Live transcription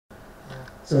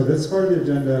So this part of the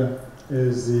agenda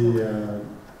is the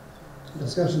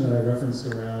discussion that I referenced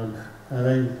around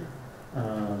having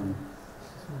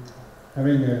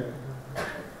a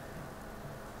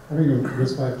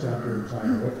RISC-V chapter in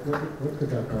China. What could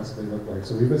that possibly look like?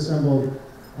 So we've assembled,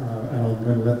 and I'm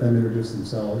going to let them introduce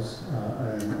themselves,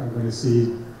 and I'm going to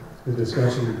see the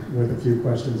discussion with a few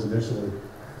questions initially.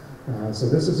 So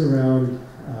this is around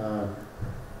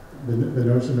the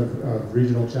notion of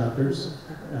regional chapters.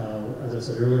 As I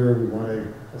said earlier, we want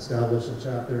to establish a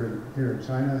chapter here in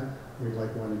China. We'd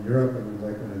like one in Europe, and we'd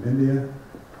like one in India.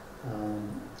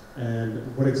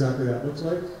 And what exactly that looks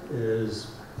like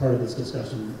is part of this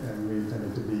discussion, and we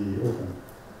intended to be open.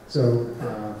 So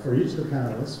for each of the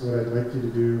panelists, what I'd like you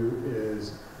to do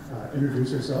is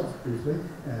introduce yourself briefly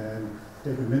and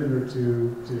take a minute or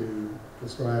two to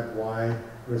describe why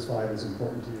RISC-V is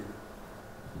important to you.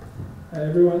 Hi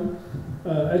everyone.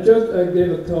 I just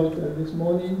gave a talk this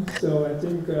morning, so I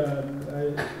think that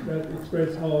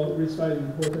expressed how RISC-V is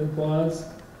important for us.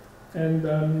 And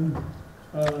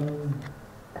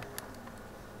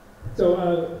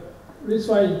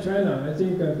RISC-V in China, I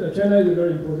think China is a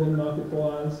very important market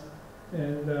for us.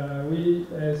 And we,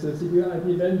 as a CPU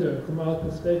IP vendor, from our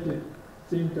perspective,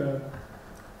 think to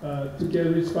get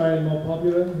RISC-V more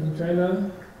popular in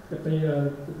China, definitely a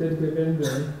dedicated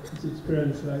vendor with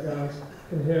experience like us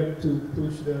can help to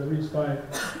push the RISC-V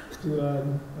to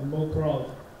a more crowd.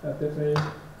 Definitely,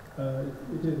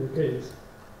 it is the case.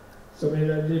 So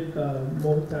maybe I leave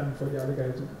more time for the other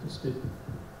guy to speak.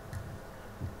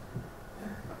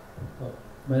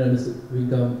 My name is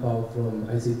Wingam Bao from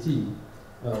ICT,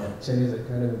 Chinese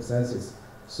Academic Sciences.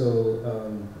 So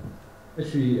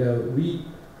actually,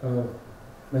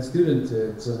 my student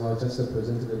Zhihao just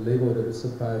presented the label of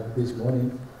RISC-V this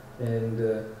morning,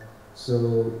 and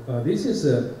so this is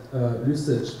a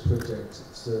research project.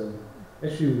 So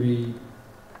actually,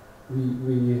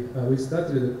 we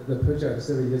started the project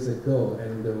several years ago,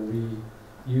 and we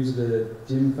used the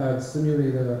Gen5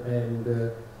 simulator, and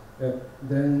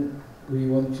then we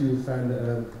want to find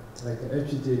like an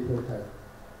FPGA prototype.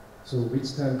 So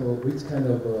which kind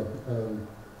of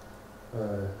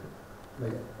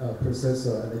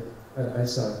processor and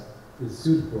ISA is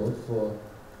suitable for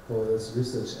this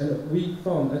research. And we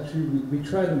found actually we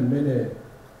tried many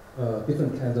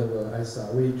different kinds of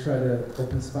ISA. We tried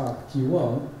OpenSpark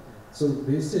T1. So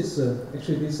this is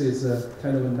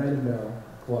kind of a nightmare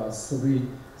for us. So we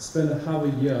spent half a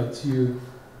year to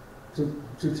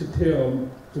tail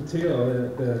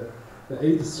the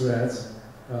 8 threads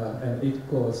and 8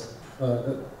 cores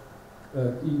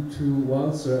into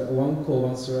one core,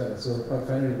 one thread. So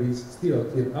finally we still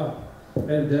give up.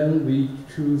 And then we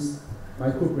choose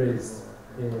microbrains.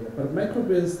 But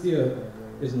microbrains still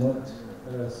is not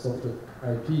soft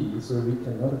IP, so we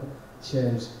cannot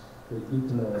change the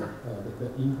internal, the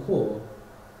in-core.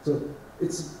 So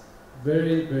it's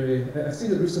very, very, I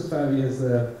think the RISC-V is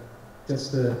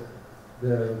just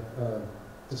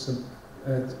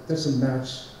a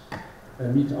match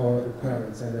meet our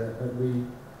requirements, and we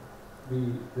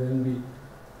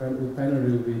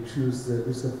finally choose the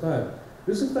RISC-V.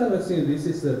 RISC-V, I think this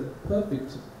is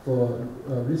perfect for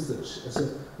research. So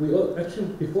we actually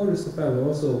before RISC-V we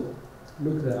also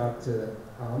looked at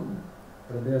ARM,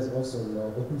 but there's also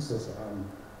no open source ARM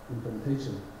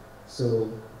implementation. So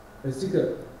I think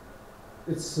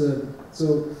it's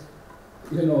so.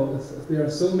 You know, there are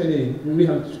so many. We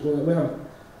have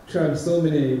tried so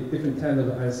many different kinds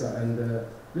of ISA, and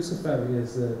RISC-V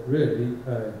is really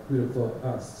good for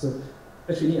us. So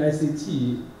actually, in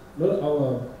ICT, not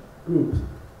our group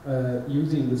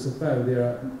using RISC-V. There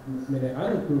are many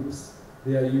other groups.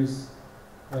 They use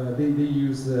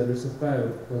RISC-V.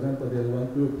 For example, there's one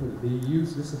group they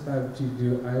use RISC-V to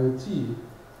do IoT,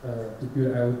 to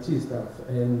build IoT stuff,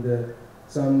 and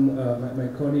some my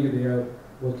colleagues they are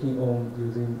working on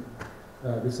using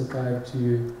RISC-V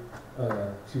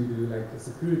to do like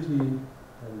security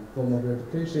and formal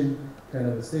verification kind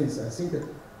of things. I think that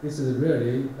this is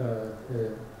really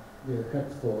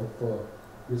helpful for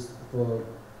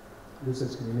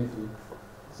research community.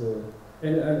 So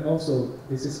and also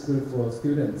this is good for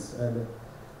students, and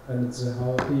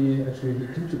how he actually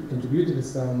contributed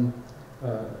some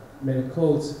many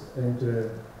codes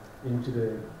into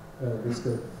the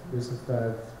RISC-V,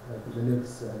 like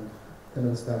Linux and kind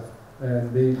of stuff,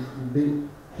 and they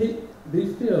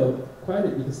feel quite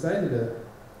excited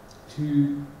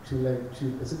to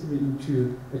participate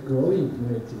into a growing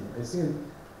community. I think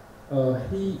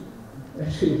he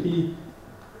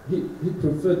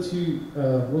preferred to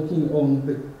working on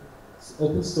the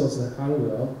open source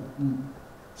hardware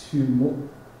to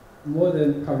more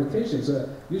than publication. So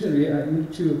usually I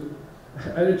need to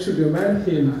and to remind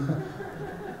him,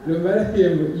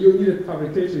 you need a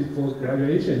publication for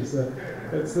graduation. So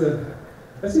that's,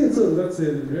 I think that's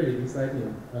a really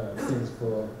exciting thing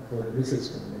for the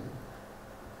research community.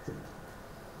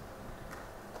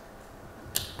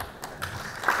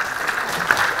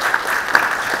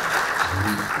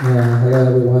 Hello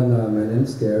everyone, my name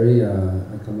is Gary.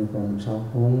 I'm coming from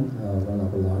Changhong, one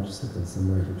of the largest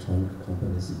consumer electronic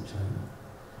companies in China.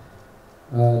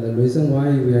 The reason why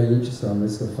we are interested in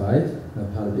RISC-V,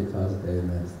 partly because they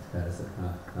met us.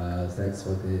 Thanks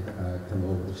for they come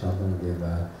over to Changhong and give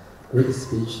a great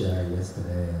speech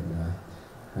yesterday and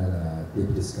had a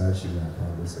deep discussion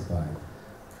about RISC-V.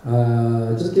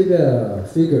 Just give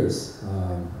figures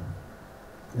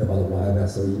about why we are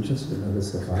so interested in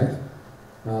RISC-V.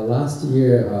 Last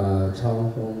year,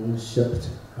 Changhong shipped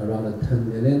around 10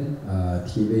 million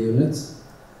TV units,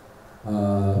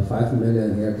 5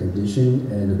 million air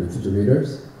conditioning and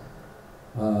refrigerators,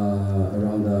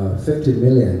 around 50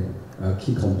 million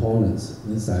key components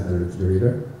inside the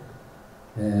refrigerator,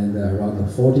 and around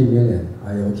 40 million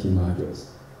IoT modules.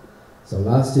 So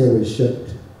last year we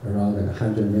shipped around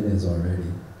 100 millions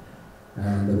already,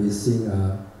 and we're seeing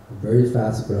a very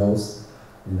fast growth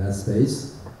in that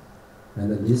space. And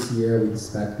this year, we're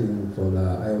expecting for the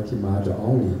IoT module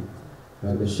only,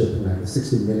 to ship like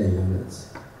 60 million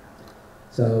units.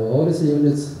 So all these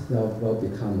units will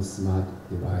become smart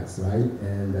device, right?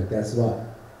 And guess what?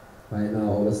 Right now,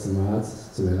 all the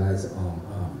smarts relies on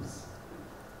ARMs.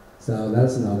 So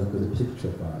that's not a good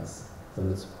picture for us. So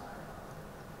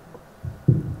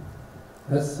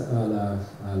that's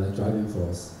the driving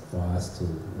force for us to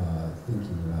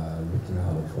looking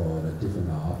out for the different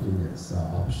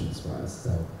options for us.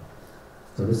 So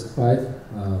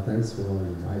RISC-V, thanks for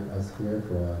inviting us here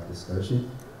for discussion,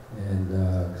 and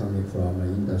coming from the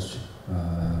industry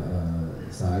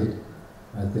side,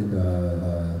 I think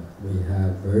we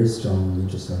have very strong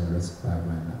interest in RISC-V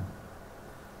right now.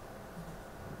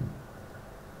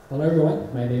 Hello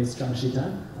everyone, my name is Zhang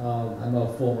Shitan. I'm a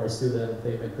former student of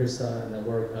Dave and Krista, and I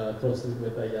work closely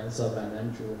with Yang and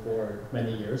Andrew for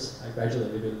many years. I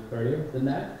graduated a little bit earlier than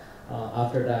that.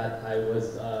 After that, I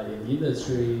was in the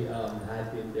industry. I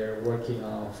had been there working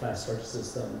on a flash storage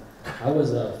system. I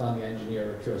was a founding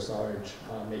engineer of Pure Storage,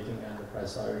 making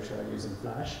enterprise storage using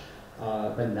flash.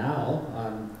 But now,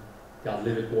 got a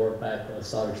little bit bored by the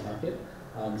storage market.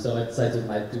 So I decided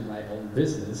to do my own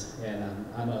business, and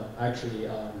I'm actually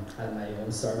had my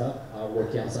own startup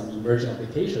working on some emerging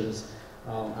applications,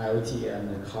 IoT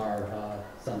and car,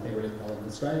 something really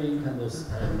autonomous driving, kind of those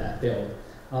in that field.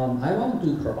 I want to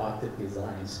do provocative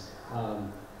designs.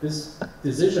 This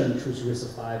decision to choose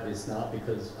RISC-V is not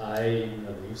because I'm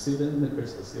a Dave student, a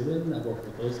Krista student, I work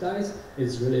with those guys.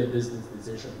 It's really a business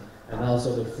decision. And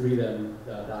also the freedom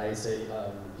that I say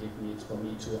give me for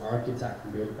me to architect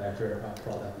and build a better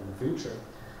product in the future.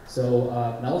 So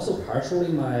and also partially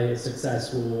my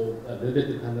success will a little bit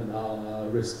dependent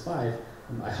on RISC-V.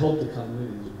 I hope the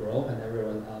community to grow and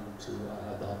everyone to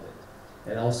adopt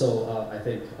it. And also I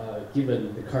think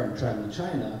given the current trend in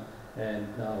China, and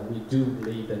we do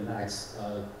believe the next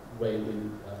wave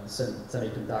in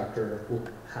semiconductor will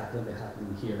happen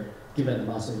here, given the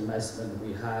massive investment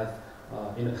we have.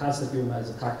 In the past few months,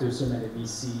 I've talked to so many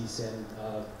VCs and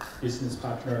business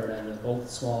partners, and both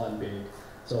small and big.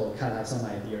 So kind of have some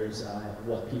ideas on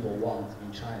what people want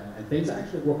in China. And things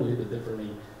actually work a little bit differently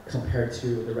compared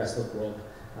to the rest of the world,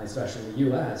 especially in the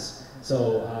US.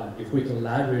 So if we can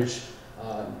leverage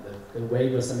the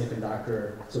wave of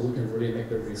semiconductor, so we can really make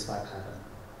the RISC-V happen.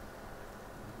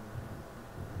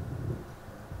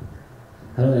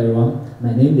 Hello everyone,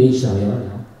 my name is Xiaoyao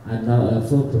Liang. I'm now a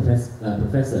full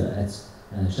professor at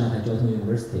Shanghai Jiaotong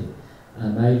University.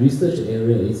 My research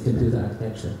area is computer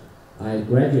architecture. I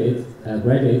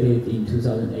graduated in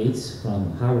 2008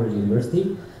 from Harvard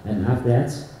University, and after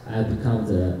that, I became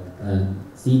the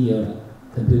senior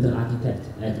computer architect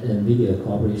at NVIDIA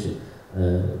Corporation,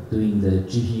 doing the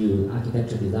GPU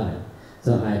architecture design.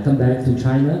 So I come back to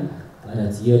China in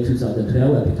the year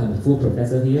 2012. I become a full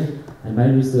professor here, and my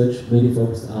research really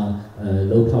focused on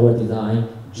low power design,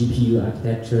 GPU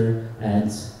architecture, and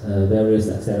various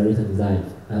accelerator design,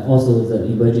 and also the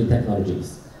emerging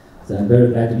technologies. So I'm very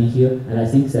glad to be here, and I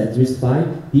think that RISC-V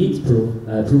did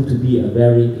prove to be a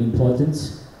very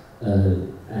important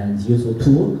and useful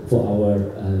tool for our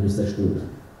research group.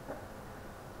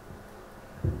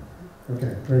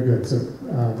 Okay, very good.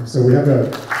 So we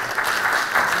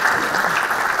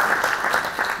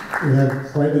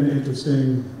have quite an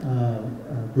interesting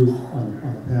group on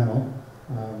the panel.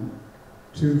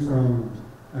 Two from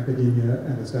academia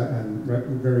and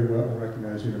very well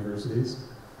recognized universities.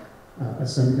 a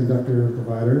semiconductor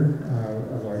provider,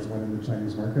 a large one in the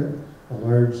Chinese market, a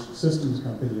large systems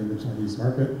company in the Chinese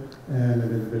market, and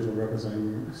an individual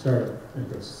representing startup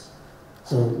interests.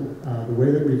 So the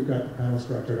way that we've got the panel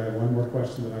structured, I have one more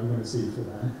question that I'm going to see for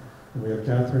them. And we have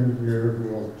Catherine here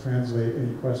who will translate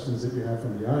any questions that you have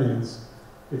from the audience.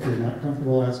 If you're not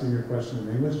comfortable asking your question in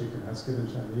English, you can ask it in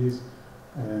Chinese,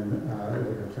 and it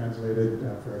will get translated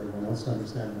for everyone else to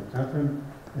understand by Catherine,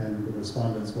 and the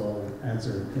respondents will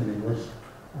answer in English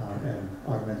and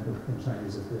augment in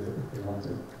Chinese if they want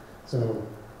to. So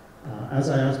as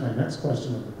I ask my next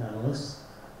question of the panelists,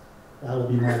 that will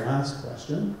be my last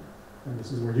question. And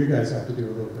this is where you guys have to do a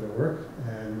little bit of work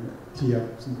and tee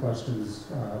up some questions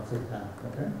for the panel,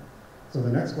 okay? So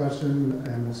the next question,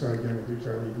 and we'll start again with you,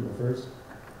 Charlie, you can go first,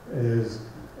 is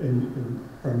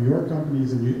from your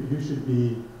companies, and you should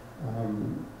be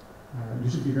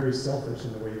very selfish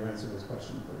in the way you answer this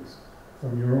question, please.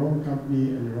 From your own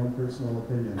company and your own personal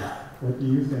opinion, what do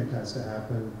you think has to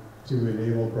happen to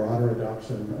enable broader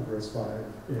adoption of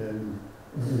RISC-V in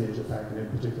Asia-Pac, and in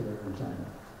particular in China?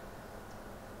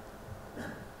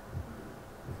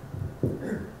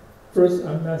 First,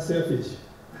 I'm not selfish.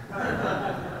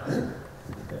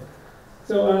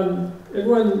 So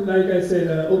everyone, like I said,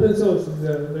 open source is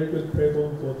a very good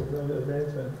platform for technology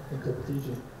advancement and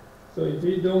competition. So if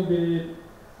we don't really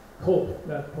hope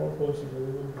that proportion, we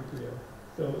won't be here.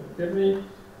 So definitely,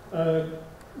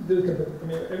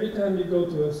 every time you go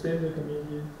to a standard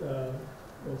community or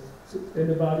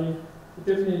standard body,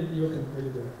 definitely your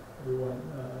competitor, everyone,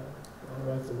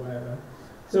 once in a while. Right?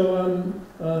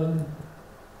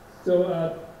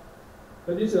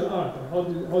 But it's an art. How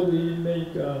do we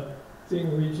make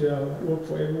things which work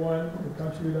for everyone and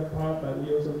contribute that part, but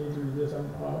we also need to reserve some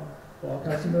part for our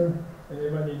customer, and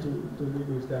everyone need to live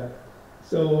with that.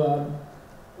 So,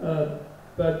 I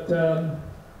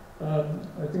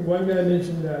think one guy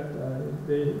mentioned that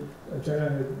China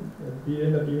had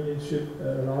BMW ship a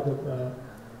lot of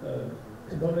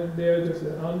components there, just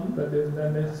ARM, but it's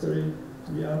not necessary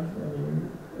to be ARM. I mean,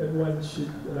 everyone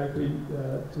should likely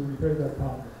to repair that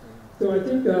part. So I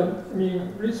think,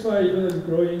 RISC-V, even though it's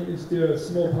growing, is still a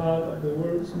small part of the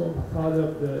world, small part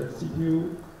of the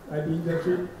CPU IP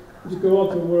industry. If you go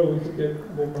out to the world, we should get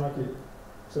more market.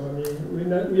 So I mean,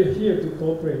 we are here to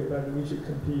cooperate, but we should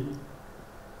compete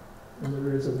in the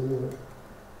rest of the world.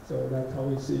 So that's how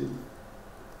we see it.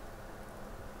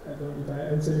 I don't know if I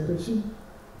answer your question.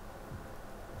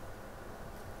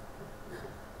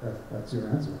 That's your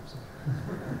answer.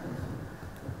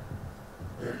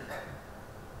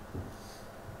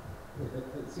 I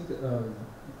think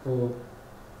for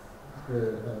the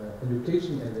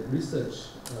education and the research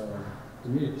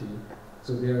community,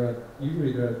 so there are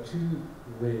usually two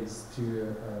ways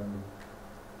to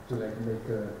like make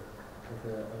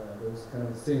those kind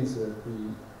of things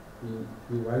be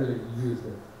widely used.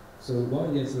 So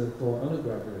one is for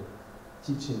undergraduate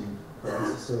teaching.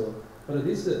 So, but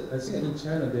this I think in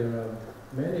China there are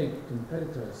many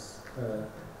competitors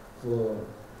for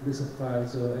RISC-V.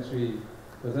 So actually,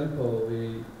 for example,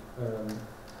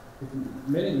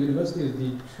 many universities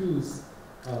they choose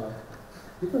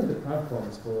different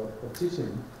platforms for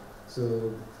teaching.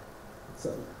 So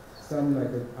some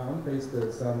like ARM-based,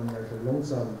 some like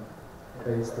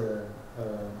LONGSOM-based,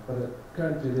 but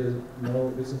currently there's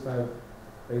no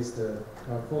RISC-V-based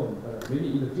platform.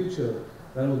 Maybe in the future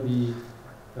that will be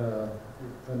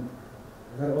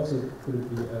that also could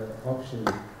be an option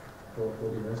for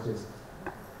universities.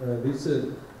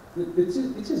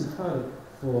 It is hard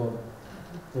for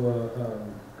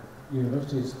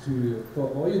universities for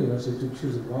all universities to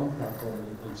choose one platform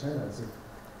in China, I think.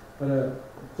 But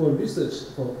for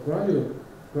research, for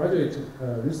graduate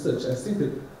research, I think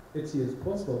that it is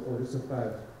possible for RISC-V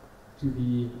to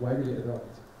be widely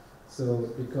adopted. So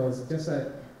because that's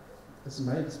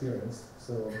my experience.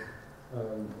 So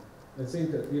I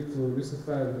think that if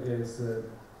RISC-V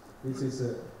this is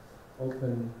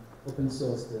open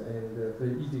sourced and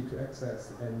very easy to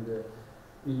access, and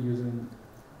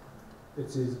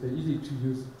it is very easy to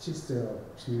use chip cell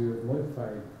to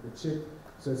modify the chip.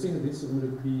 So I think this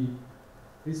could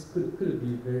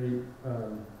be very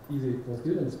easy for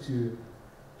students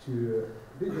the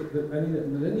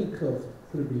learning curve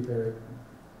could be very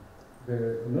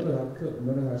not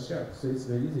that sharp. So it's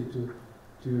very easy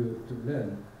to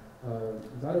learn.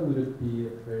 That would be a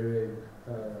very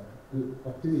good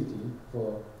opportunity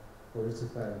for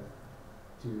RISC-V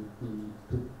to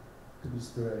be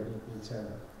spread in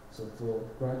China. So for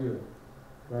graduate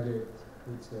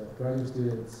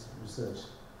students research,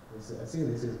 I think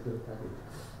this is a good package.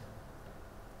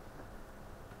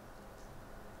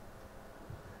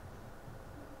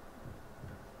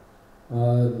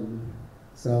 How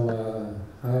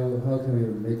can we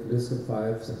make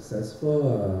RISC-V successful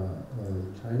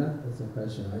in China? That's the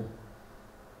question, right?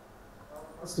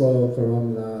 First of all,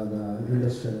 from the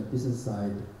industry and business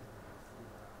side,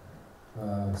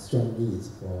 strong needs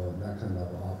for that kind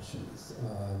of options.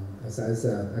 As I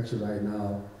said, actually right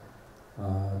now,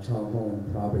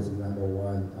 Changhong probably is number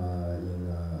one in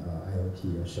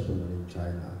IoT shipment in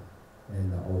China,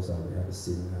 and also we have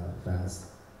seen fast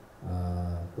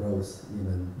growth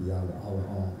even beyond our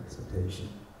own expectation.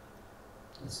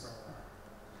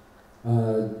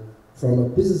 From a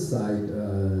business side,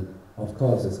 of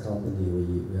course, as a company,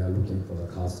 we are looking for the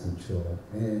cost control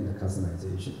and the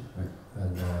customization, right?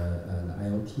 And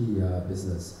IoT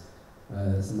business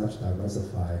is much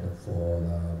diversified for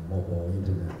the mobile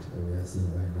internet we are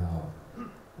seeing right now.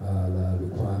 The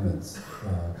requirements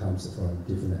comes from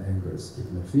different angles,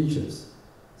 different features.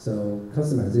 So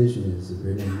customization is a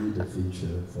really needed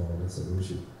feature for the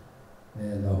solution.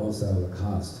 And also the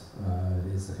cost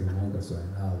is humongous right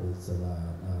now with the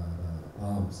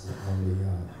ARM's only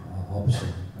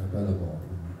option available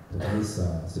in today's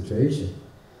situation.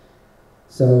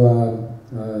 So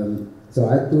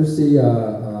I do see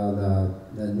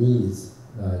the needs,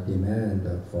 demand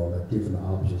for the different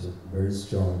options very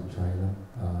strong in China.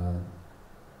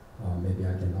 Maybe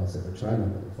I can also for China,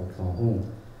 but for Changhong,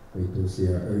 we do see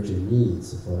urgent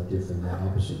needs for different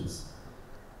options.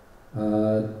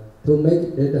 To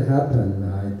make it happen,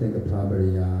 I think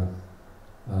probably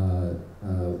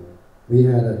we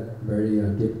had a very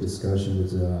deep discussion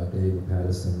with Dave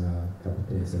Patterson a couple of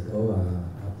days ago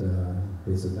after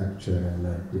his lecture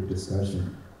and deep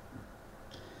discussion.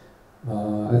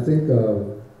 I think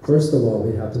first of all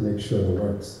we have to make sure it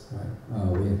works. Right?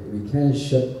 We can't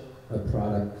ship a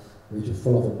product which is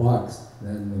full of a box,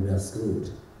 then we are screwed.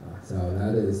 So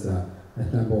that is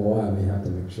number one. We have to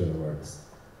make sure it works.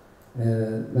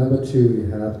 And number two, we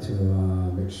have to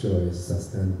make sure it's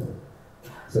sustainable.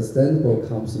 Sustainable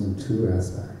comes in two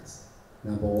aspects.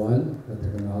 Number one, the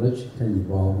technology can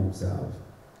evolve itself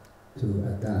to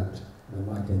adapt the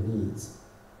market needs.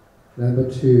 Number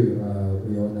two,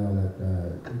 we all know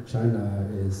that China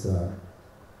is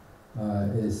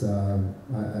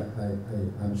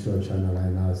I'm sure China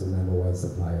right now is the number one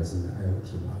suppliers in the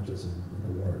IoT modules in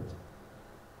the world.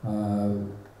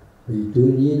 We do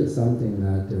need something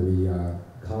that we are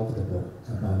comfortable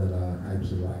about the IP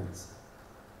rights.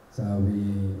 So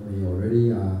we already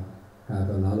have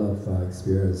a lot of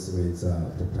experience with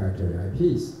proprietary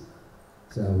IPs.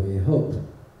 So we hope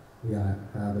we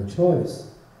have a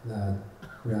choice that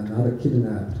we are not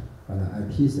kidnapped by the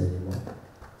IPs anymore.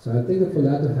 So I think for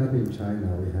that to happen in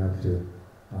China, we have to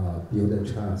build a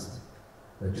trust.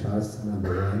 The trust,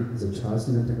 number one, is a trust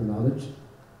in the technology.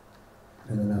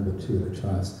 And then number two, the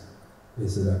trust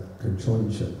is the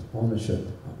controllership, ownership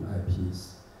of the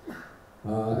IPs.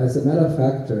 As a matter of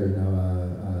fact,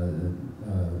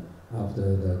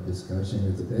 after the discussion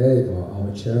with Dave,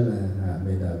 our chairman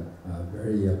made a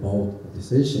very bold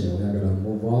decision. We are going to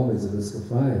move on with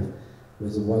RISC-V,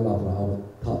 with one of our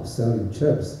top selling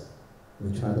chips.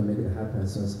 We try to make it happen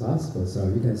as soon as possible. So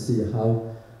you can see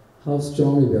how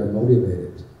strongly we are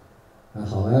motivated.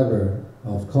 However,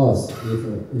 of course,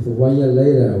 if 1 year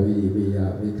later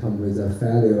we come with a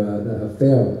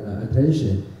failed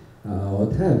attention or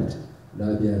attempt, that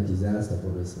would be a disaster for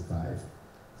RISC-V.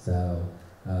 So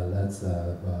that's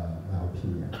my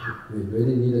opinion. We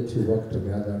really needed to work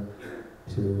together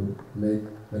to make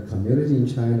the community in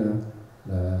China,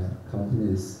 the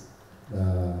companies,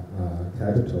 the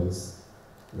capitals,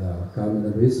 the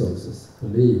government resources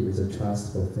believe it's a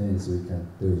trustful things we can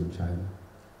do in China.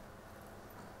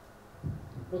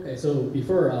 Okay, so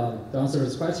before to answer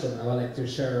this question, I would like to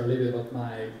share a little bit of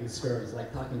my experience,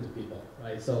 like talking to people,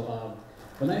 right? So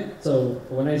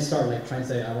when I start like trying to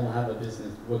say I want to have a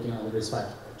business working on the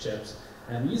RISC-V chips,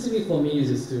 and easily for me is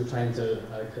just to trying to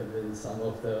convince some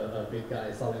of the big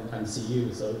guys selling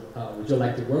MCU. So would you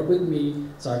like to work with me?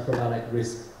 So I provide like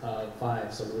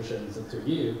RISC-V solutions to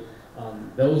you.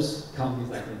 Those companies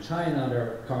like in China,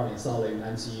 they're currently selling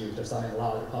MCU. They're selling a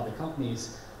lot of public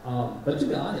companies. But to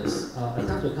be honest, I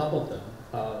talked to a couple of them.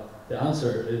 The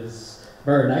answer is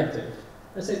very negative.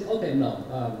 I said, okay,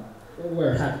 no,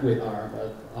 we're happy with ARM,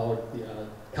 but our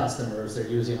customers, they're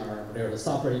using ARM, they're the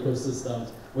software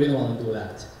ecosystems, we don't want to do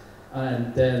that.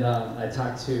 And then I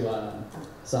talked to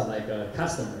some like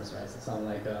customers, right? So some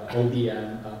like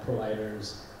ODM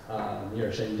providers near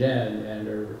Shenzhen, and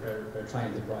they're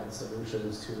trying to provide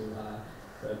solutions to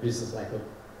a business like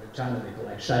China, they call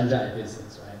like Shanzhai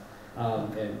business, right?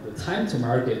 And the time to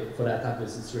market for that type of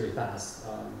business is really fast.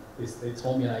 They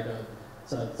told me like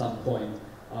at some point,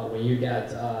 when you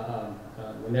get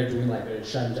when they're doing like a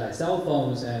Shanghai cell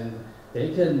phones, and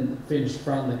they can finish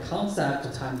from the concept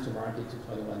to time to market to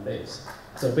 21 days.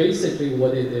 So basically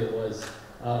what they did was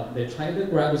they're trying to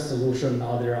grab a solution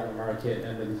out there on the market,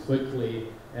 and then quickly,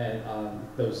 and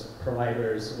those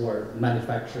providers or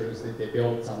manufacturers, they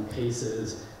build some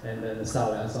cases and then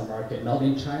sell it on some market, not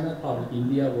in China, probably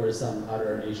India or some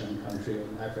other Asian country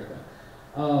in Africa.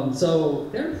 So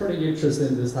they're pretty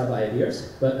interested in this type of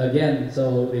ideas. But again,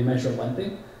 so they mentioned one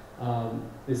thing,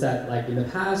 is that like in the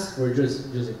past, we're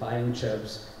just buying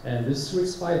chips. And this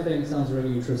RISC-V thing sounds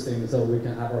really interesting, so we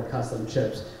can have our custom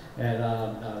chips.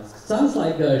 And sounds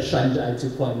like a Shanghai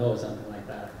 2.0 or something like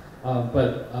that.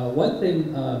 But one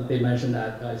thing they mentioned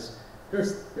that is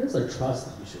there's a trust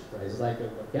issue, right? It's like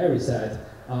what Gary said,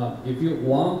 if you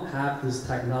want to have this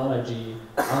technology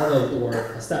out of the door,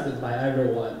 accepted by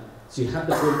everyone, so you have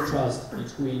to build trust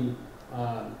between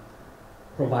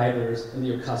providers and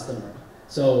your customer.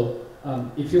 So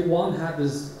if you want to have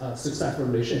this successful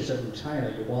relationship in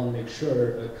China, you want to make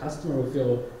sure the customer will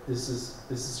feel this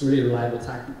is really reliable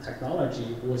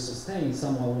technology, will sustain,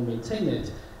 someone will maintain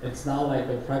it. It's not like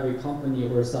a private company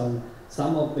or some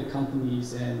of the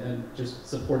companies and just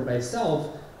support by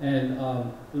itself, and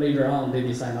later on they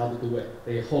decide not to do it.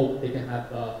 They hope they can have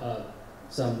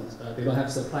they don't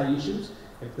have supply issues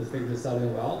if the thing is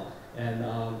selling well, and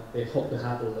they hope to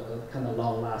have a kind of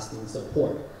long-lasting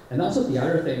support. And also the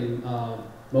other thing,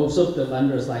 most of the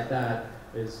vendors like that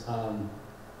is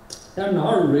they're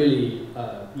not really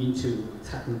into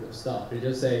technical stuff. They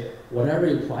just say, whatever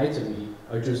you apply to me,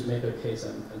 I'll just make a case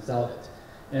and sell it.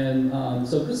 And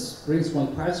so this brings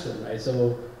one question, right?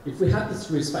 So if we have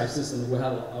this RISC-V system, we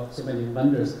have so many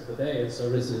vendors today,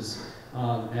 services,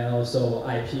 and also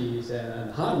IPs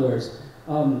and hardwares,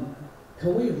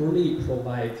 can we really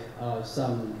provide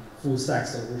some full stack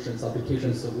solutions,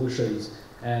 application solutions,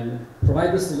 and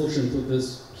provide the solution to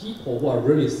these people who are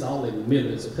really selling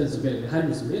millions, tens of millions,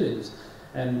 hundreds of millions,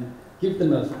 and give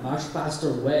them a much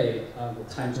faster way of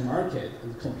time to market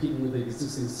and competing with the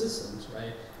existing systems,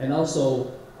 right? And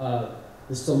also,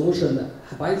 the solution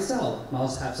by itself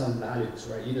must have some values,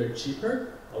 right? Either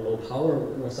cheaper or low power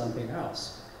or something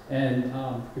else. And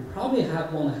you probably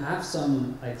want to have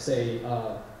some, like say,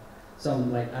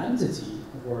 some like entity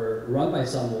or run by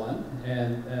someone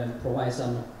and provide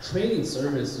some training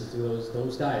services to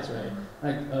those guys, right?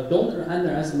 Like don't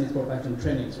underestimate professional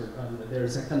trainings.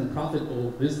 There's a kind of profitable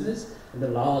business, and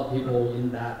there are a lot of people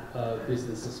in that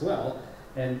business as well.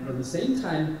 And at the same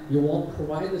time, you want to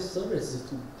provide the services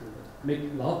to make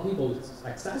a lot of people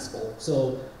accessible.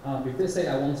 So if they say,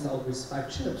 I want to sell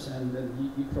RISC-V chips, and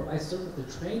then you provide service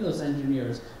to train those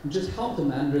engineers, and just help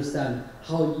them understand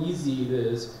how easy it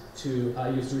is to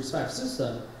use RISC-V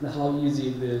system, and how easy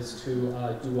it is to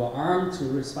do an ARM to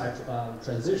RISC-V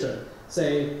transition.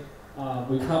 Say,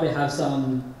 we probably have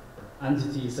some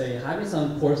entity, say, having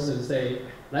some courses, say,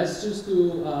 let's just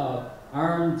do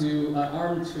ARM to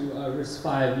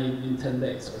RISC-V in 10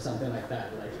 days, or something like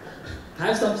that. Like,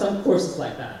 have some courses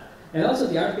like that. And also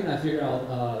the other thing I figured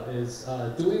out is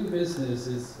doing business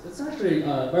it's actually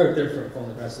very different from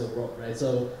the rest of the world, right?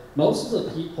 So most of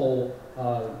the people,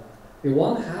 they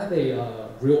want to have a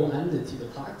real entity to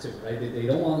talk to, right? They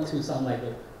don't want to sound like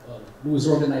loose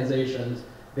organizations.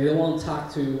 They don't want to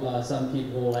talk to some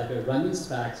people like running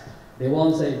specs. They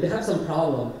want to say, they have some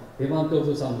problem, they want to go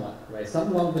to someone, right?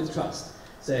 Someone with trust.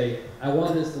 Say, I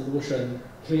want this solution,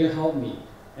 can you help me?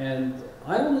 And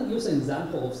I want to use an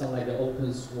example of some like the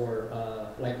open source,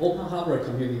 like Open Hardware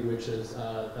Community, which is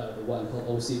the one called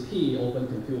OCP, Open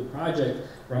Compute Project,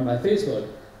 run by Facebook.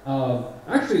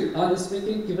 Actually, honestly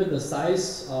speaking, given the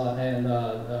size and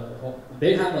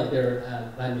they have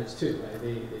their language too, right?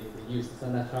 They use the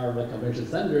Standard Hardware Convention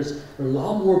Centers. There are a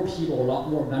lot more people, a lot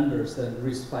more vendors than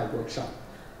RISC-V Workshop.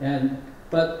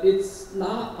 But it's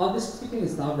not, honestly speaking,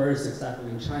 it's not very successful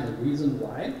in China. The reason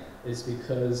why is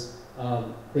because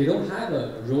they don't have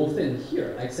a real thing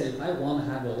here. Like say, if I want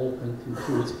to have an open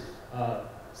compute,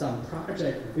 some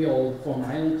project built for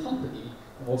my own company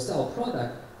or sell a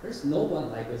product, there's no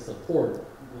one like to support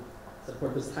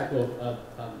this type of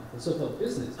sort of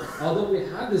business. Although we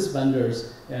have these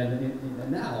vendors and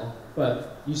now,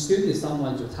 but you still need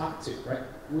someone to talk to, right?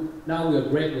 Now we're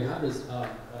great, we have this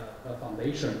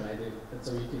foundation, right?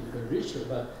 So you can reach it.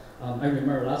 But I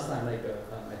remember last time, like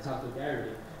I talked to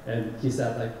Gary, and he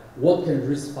said, like, what can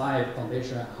RISC-V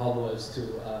Foundation help us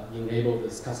to enable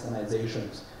these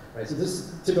customizations, right? So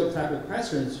this typical type of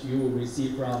questions you will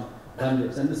receive from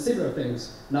vendors. And the similar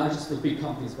things, not just for big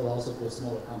companies, but also for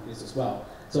smaller companies as well.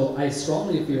 So I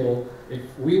strongly feel if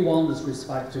we want this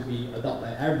RISC-V to be adopted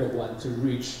by everyone, to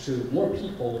reach to more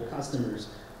people, customers,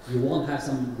 you want to have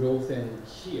some real thing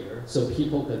here so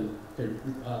people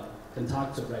can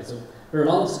talk to it, right? So there are a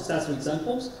lot of successful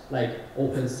examples like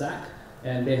OpenStack,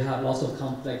 and they have lots of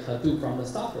companies like Hadoop from the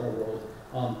software world.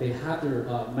 They have their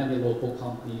many local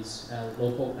companies and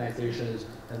local organizations,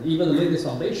 and even the latest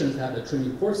foundations have the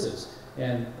training courses.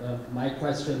 And my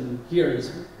question here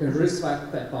is, can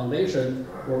RISC-V Foundation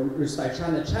or RISC-V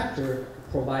China chapter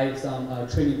provide some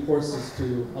training courses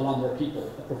to a lot more people,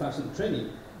 professional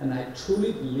training? And I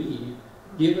truly believe,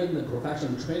 given the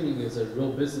professional training is a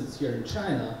real business here in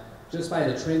China, just by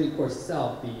the training course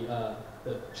itself, the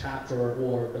chapter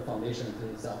or the foundation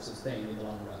can self-sustain in the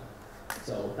long run.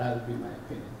 So that would be my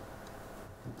opinion.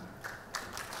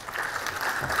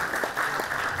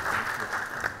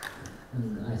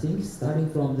 I think starting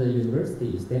from the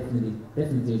university is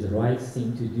definitely the right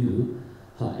thing to do.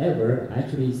 However, I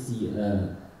actually see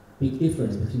a big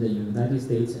difference between the United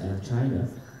States and China.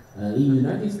 In the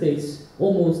United States,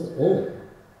 almost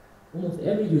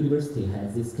every university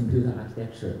has this computer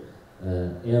architecture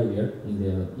area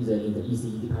either in the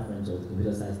ECE department or the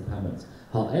computer science department.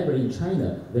 However, in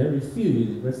China, very few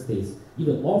universities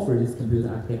even offer these computer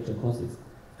architecture courses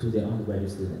to their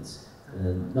undergraduate students.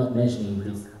 Not mentioning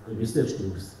these research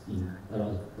groups in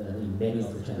many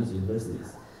of the Chinese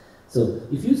universities. So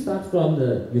if you start from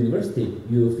the university,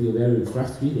 you will feel very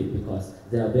frustrated because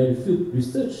there are very few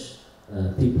research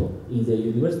people in the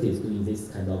universities doing this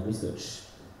kind of research.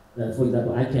 For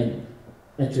example, I can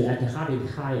hardly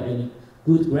hire any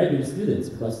good graduate students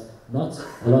because not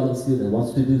a lot of students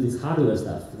want to do this hardware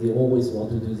stuff. They always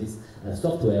want to do this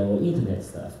software or internet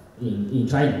stuff in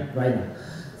China right now.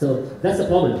 So that's a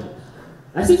problem.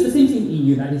 I think the same thing in the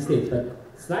United States, but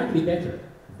slightly better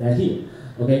than here.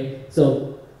 Okay,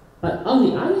 so but on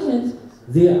the other hand,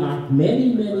 there are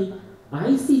many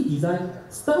IC design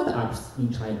startups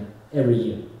in China every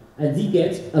year, and they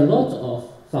get a lot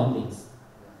of fundings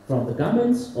from the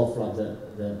governments or from the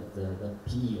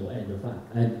PE or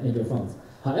angel funds.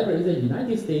 However, in the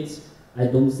United States, I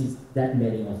don't see that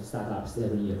many of startups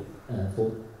every year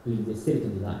for doing the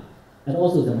silicon design. And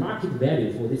also the market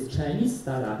value for this Chinese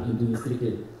startup in doing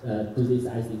silicon, do this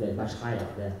IC is much higher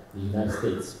than the United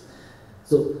States.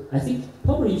 So I think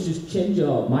probably you should change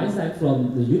your mindset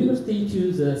from the university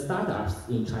to the startups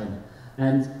in China.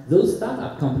 And those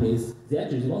startup companies, they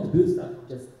actually want to build stuff,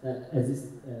 just as this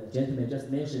gentleman just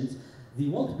mentioned, they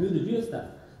want to build the real stuff.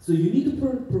 So you need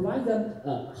to provide them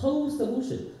a whole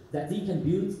solution that they can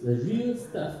build the real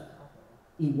stuff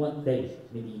in 1 day,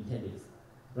 maybe in 10 days.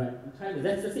 Right? In China,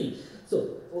 that's the thing. So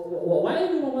why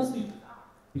everyone wants to?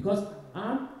 Because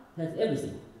ARM has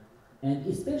everything. And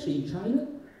especially in China,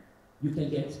 you can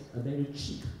get a very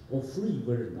cheap or free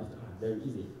version of ARM very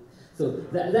easily. So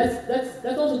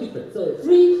that's also different. So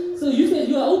free, so you say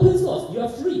you are open source, you are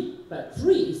free, but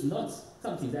free is not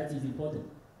something that is important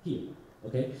here.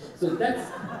 Okay? So that's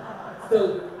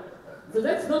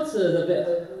that's not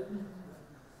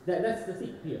that's the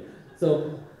thing here.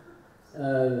 So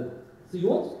so you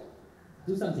want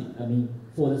to do something, I mean,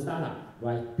 for the startup,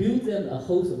 right? Build them a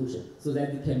whole solution so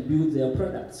that they can build their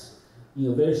products in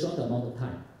a very short amount of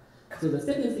time. So the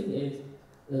second thing is,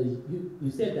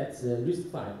 you said that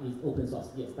RISC-V is open source,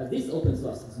 yes, but this open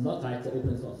source is not like the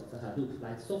open source of the Hadoop,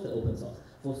 like software open source.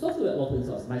 For software open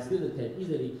source, my student can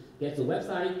easily get the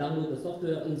website, download the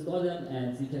software, install them,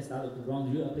 and they can start to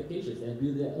run real applications and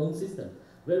build their own system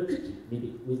very quickly,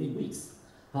 maybe within weeks.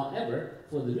 However,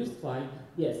 for the RISC-V,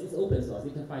 yes, it's open source.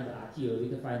 You can find the RTO, you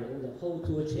can find the whole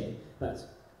tool chain, but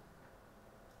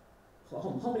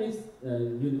how many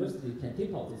universities can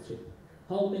take out this chip?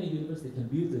 How many universities can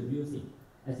build the real thing?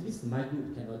 At least my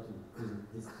group cannot do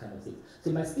this kind of thing.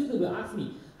 So my student will ask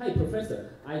me, hi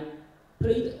professor, I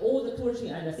played all the tool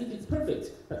chain and I think it's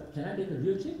perfect, but can I get a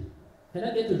real chip? Can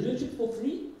I get a real chip for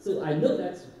free? So I know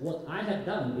that what I have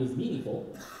done is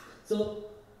meaningful. So,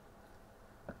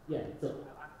 yeah, so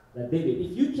David,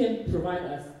 if you can provide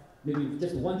us maybe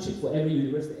just one chip for every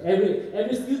university,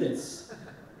 every student,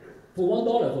 for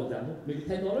 $1, for example, maybe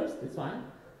 $10, it's fine.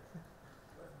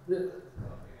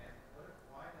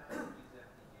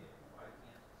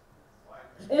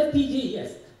 FPGA,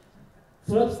 yes.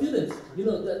 For students, you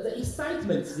know, the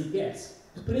excitement they get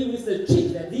to play with the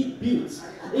chip that they built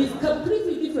is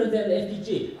completely different than the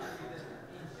FPGA.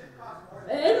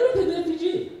 Everyone can do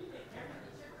FPGA.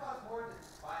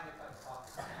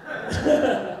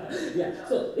 Yeah,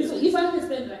 so if I can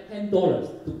spend like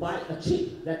 $10 to buy a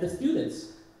chip that the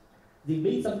students, they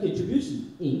made some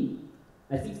contribution in,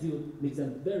 I think they will make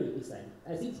them very excited.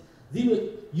 I think they will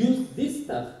use this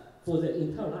stuff for their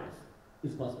entire life,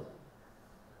 if possible.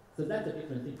 So that's a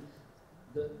different thing.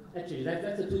 Actually,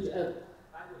 that's a two.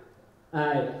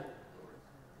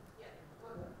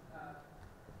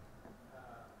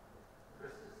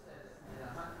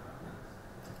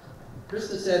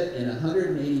 Krista said in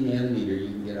 180 nanometer you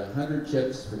can get 100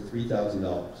 chips for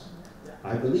 $3,000.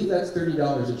 I believe that's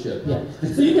 $30 a chip. Yeah.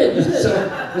 So you can.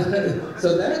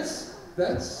 So that's.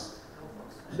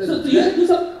 So do you do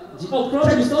some?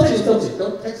 Textbooks,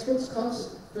 don't textbooks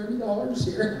cost $30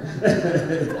 here?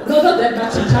 No, not that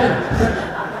much in China.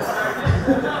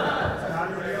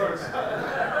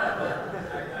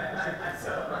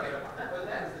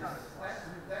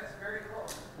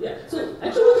 Yeah, so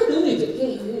actually what you're doing is,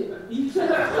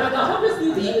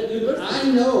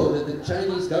 I know that the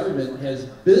Chinese government has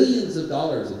billions of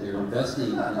dollars that they're investing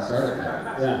in startup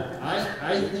companies. Yeah.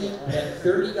 I think at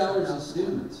 $30 a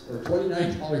student, or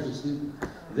 $29 a student,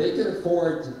 they could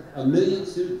afford 1 million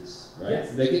students, right?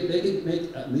 Yes. They could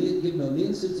make give 1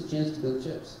 million students a chance to build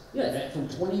chips. Yes. From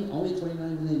only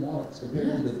 $29 million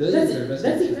compared to the billions they're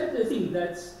investing. That's exactly the thing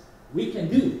that we can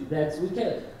do. That we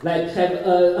can like have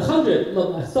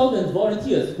 1,000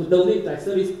 volunteers who donate like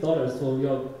 $30 for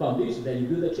your foundation, then you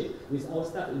build a chip with our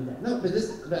stuff in there. No, but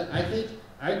I think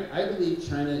I believe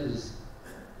China has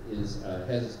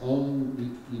its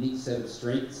own unique set of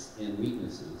strengths and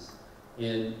weaknesses,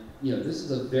 and this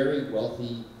is a very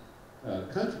wealthy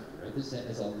country, right? This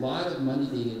has a lot of money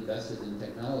being invested in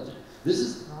technology.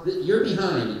 You're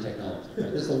behind in technology,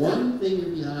 right? That's the one thing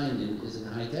you're behind in is in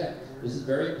high tech. This is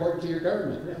very important to your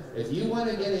government. If you want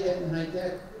to get ahead in high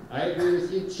tech, I agree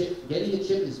with you. Getting a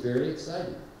chip is very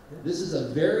exciting. This is a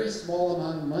very small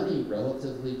amount of money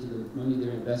relatively to the money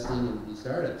they're investing in these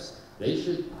startups. They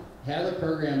should have a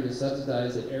program to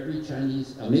subsidize that every 1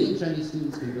 million Chinese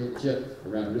students can build a chip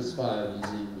around RISC-V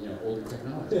using older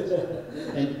technology.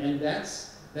 and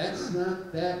that's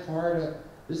not that hard.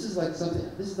 This is like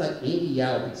Andy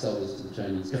Yao could sell this to the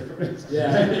Chinese government.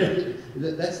 Yeah.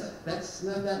 that's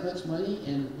not that much money,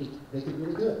 and they could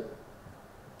really do it.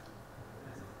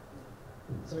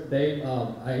 So Dave,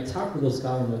 I talked with those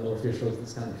government officials,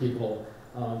 these kind of people.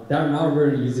 They're not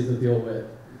very easy to deal with.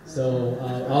 So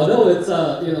although it's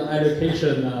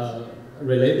education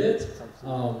related,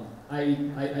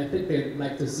 I think they'd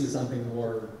like to see something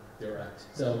more direct.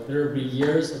 So there will be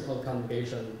years of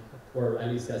communication, or at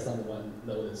least that someone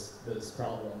notice this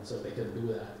problem, so they can do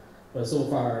that. But so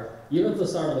far, even for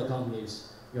startup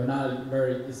companies,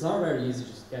 it's not very easy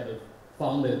to get it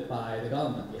funded by the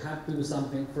government. You have to do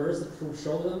something first to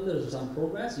show them there's some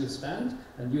progress you spend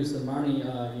and use the money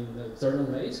in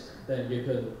certain ways, then you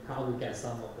can probably get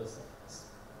some of this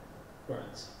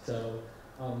grants. So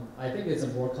I think it's a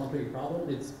more complicated problem.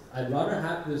 I'd rather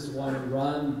have this one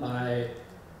run by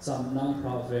some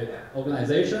non-profit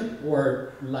organization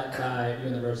or like by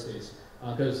universities,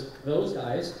 because those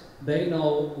guys, they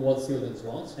know what students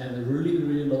want, and a really,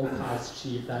 really low cost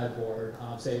cheap dive board.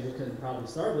 Say we can probably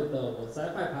start with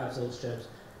sci-fi pipes, those chips,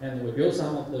 and we build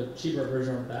some of the cheaper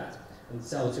version of that and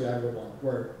sell to everyone,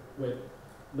 or with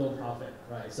no profit,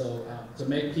 right? So to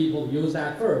make people use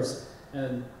that first,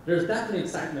 and there's definitely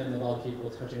excitement about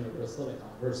people touching the real silicon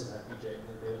versus FPGA,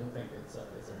 and they don't think it's a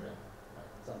real, right?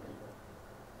 Some people.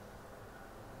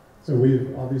 So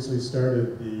we've obviously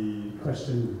started the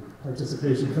question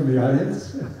participation from the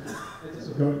audience.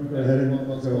 So go ahead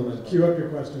and queue up your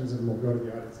questions and we'll go to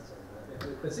the audience.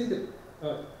 I think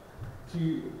that to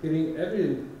getting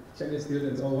every Chinese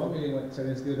student or 1 million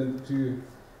Chinese student to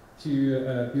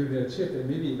build their chip,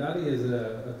 maybe that is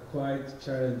a quite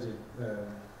challenging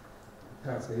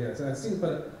task. Yes, I think,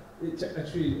 but I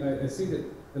think that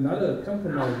another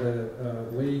compromise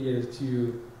way is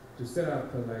to set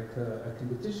up a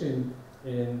competition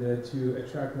and to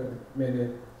attract many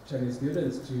Chinese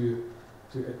students to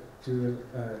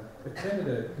attend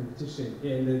the competition,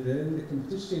 and then the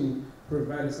competition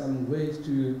provides some ways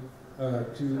to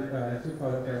take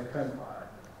part of I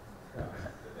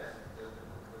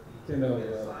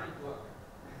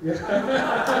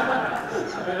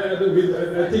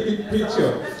taking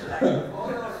picture.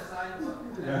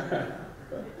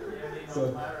 So.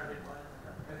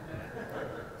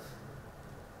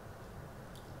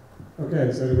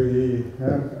 Okay, so do we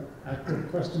have active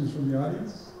questions from the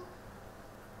audience?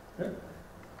 Okay.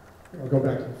 I'll go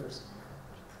back to you first.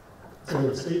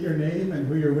 So state your name and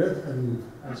who you're with and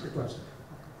ask your question.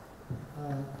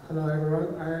 Hello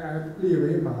everyone, I am Li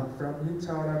Weima from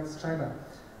Intel Labs China.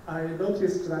 I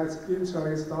noticed that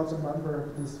Intel is not a member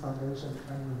of this foundation,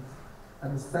 and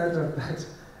I'm sad of that.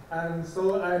 And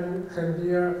so I'm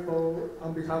here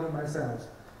on behalf of myself.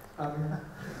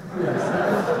 Yes.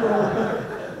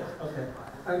 Okay.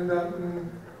 And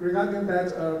regarding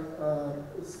that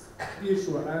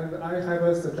issue, and I have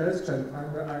a suggestion,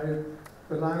 and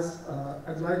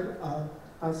I'd like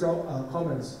ask your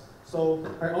comments. So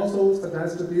I also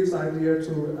suggest this idea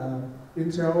to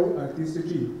Intel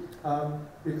DCG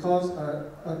because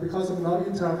of now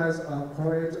Intel has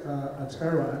acquired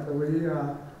Terra, and we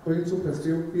are going to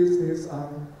pursue business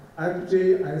on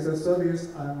FJ as a service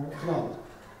and cloud.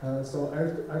 So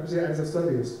FJ as a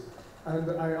service.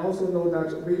 And I also know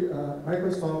that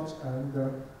Microsoft and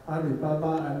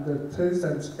Alibaba and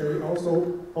Tencent are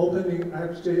also opening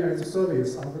FJ as a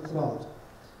service on the cloud.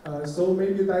 So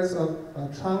maybe that's a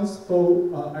chance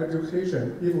for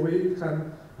education if we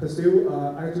can pursue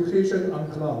education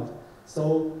on cloud.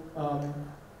 So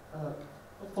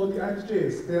for the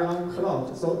FJs, they are on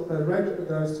cloud. So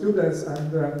the students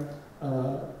and the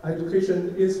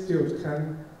education institute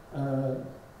can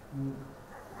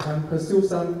pursue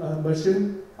some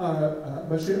machine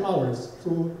hours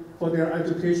for their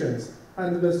educations,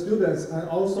 and the students can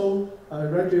also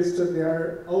register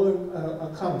their own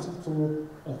account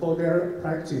for their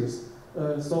practice.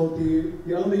 So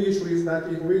the only issue is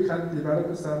that if we can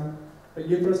develop some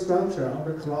infrastructure on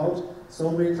the cloud, so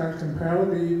we can compare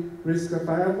the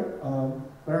RISC-V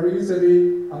very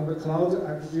easily on the cloud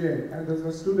FGA, and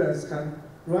the students can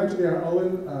write their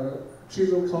own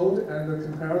chisel code and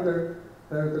compare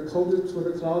the code to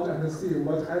the cloud and see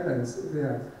what happens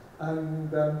there.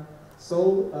 And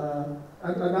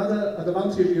and another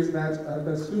advantage is that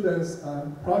the students'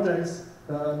 projects,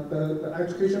 the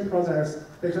education projects,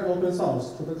 they can open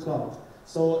source to the cloud.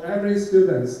 So every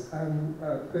students,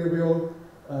 they will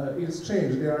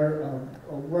exchange their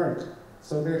work,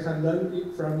 so they can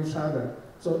learn from each other.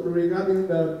 So regarding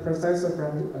the professor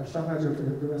from Shanghai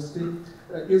University,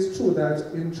 it's true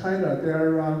that in China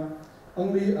there are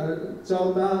only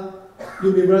Jiaoda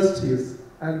universities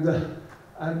and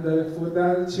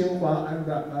Fudan, Tsinghua, and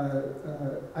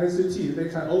ICT, they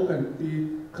can open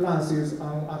the classes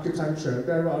on architecture.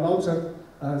 There are a lot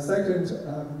of second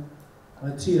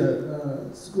tier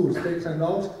schools. They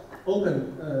cannot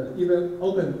even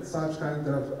open such kind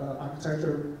of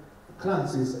architecture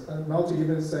classes, not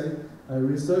even say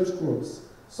research groups.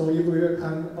 So if we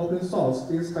can open source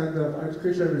these kind of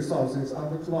education resources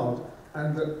on the cloud,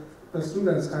 and the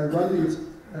students can run it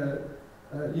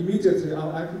immediately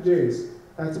on FPGAs,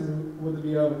 that would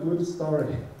be a good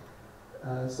story.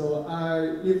 So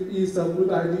if it's a good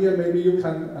idea, maybe you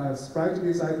can spread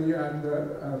this idea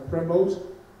and promote,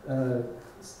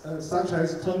 such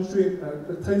as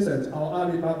Tencent or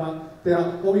Alibaba, they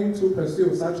are going to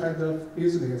pursue such kind of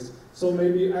business. So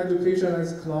maybe education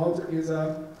as cloud is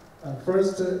a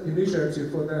first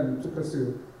initiative for them to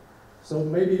pursue. So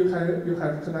maybe you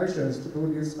have connections to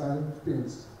do these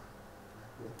things.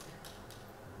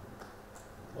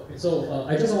 Okay, so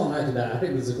I just want to add to that. I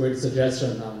think this is a great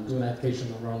suggestion on doing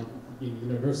education around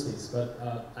universities, but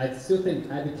I still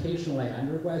think education like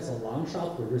undergrad is a long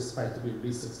shot for RISC-V to be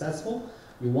really successful.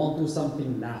 You want to do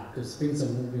something now because things are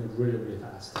moving really, really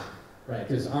fast, right?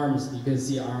 Because ARMs, you can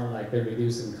see ARM like they're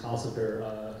reducing cost of their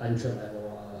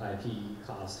entry-level IP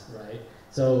cost, right?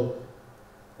 So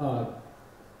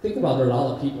think about there are a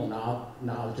lot of people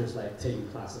now just like taking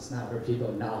classes now. There are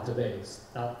people now today,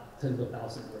 tens of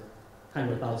thousands or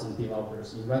 100,000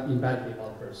 developers, embedded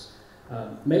developers.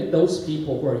 Make those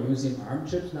people who are using ARM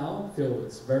chips now feel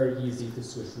it's very easy to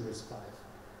switch to RISC-V.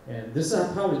 And this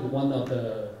is probably one of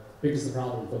the biggest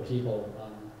problems for people,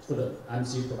 for the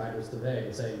MCU providers today,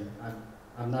 saying,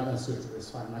 I'm not going to switch to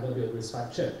RISC-V, I'm not going to build a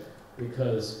RISC-V chip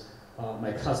because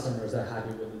my customers are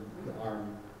happy with the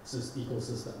ARM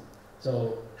ecosystem.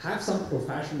 So have some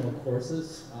professional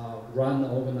courses, run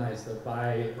organized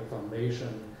by the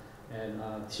foundation, and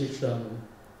teach them,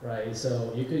 right?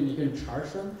 So you can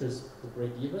charge them just to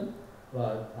break even,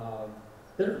 but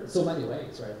there are so many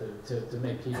ways, right, to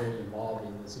make people involved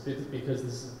in this, because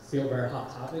this is still a very hot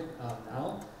topic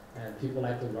now, and people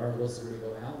like to learn what's really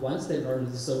going on. Once they learn,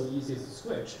 it's so easy to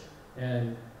switch,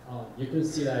 and you can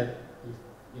see that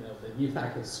the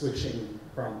effect of switching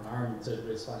from ARM to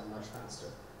RISC-V much faster.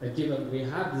 And given we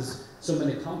have so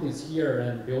many companies here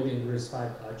and building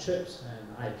RISC-V chips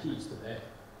and IPs today.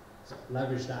 So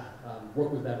leverage that,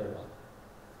 work with everyone.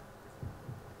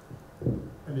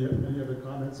 Any other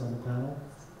comments on the panel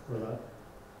for that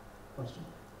question?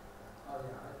 Oh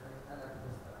yeah,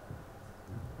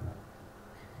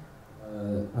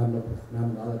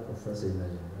 I'm not a professor in the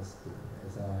university,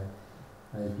 so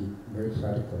I be very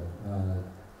practical.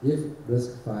 If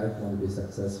RISC-V want to be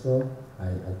successful, I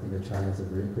think China is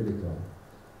very critical,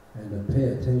 and pay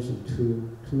attention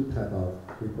to two type of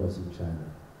people in China.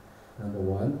 Number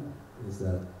one is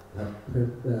that a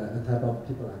type of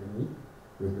people like me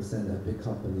represent a big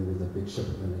company with a big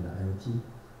shipment in the IoT.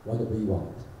 What do we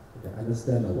want? Okay,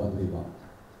 understand what we want.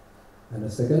 And the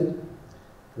second,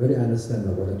 really understand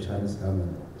what the Chinese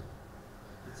government wants.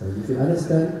 So if you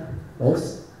understand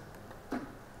both,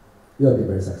 you'll be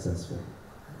very successful.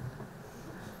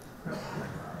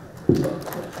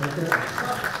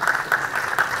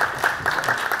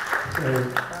 Okay.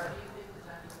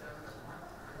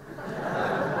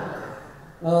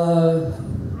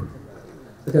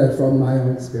 Okay, from my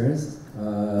own experience,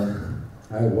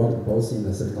 I worked both in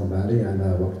the Silicon Valley and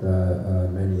I worked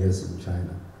many years in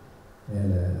China.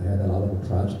 And I had a lot of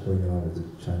projects going on with the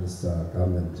Chinese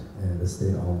government and the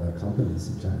state-owned companies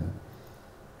in China.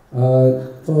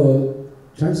 For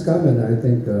Chinese government, I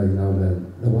think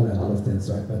they want a lot of things,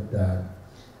 right? But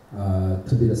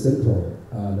to be simple,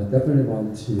 they definitely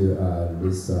want to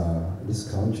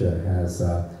this country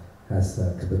has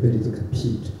the capability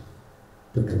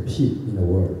to compete in the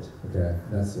world. Okay,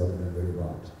 that's what they really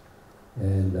want,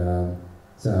 and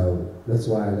so that's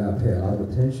why I pay a lot of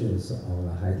attention on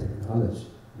high technology.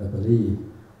 I believe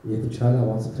if China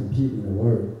wants to compete in the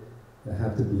world, they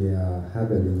have to be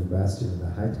heavily invested in the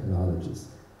high technologies.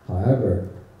 However,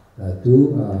 I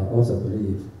do also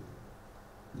believe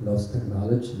those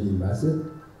technology they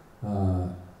invested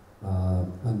are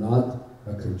not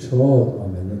controlled or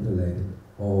manipulated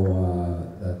or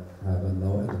that have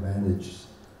no advantage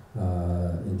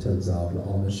in terms of the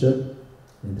ownership,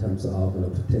 in terms of the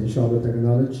potential of the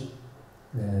technology,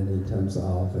 and in terms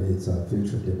of its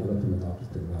future development of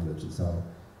the technology. So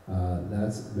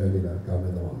that's really the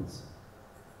government wants.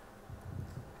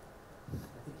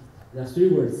 There are three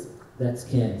words that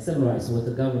can summarize what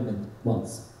the government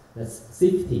wants. That's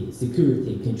safety,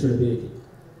 security, controllability.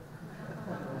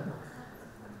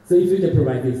 So if you can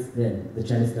provide this, then the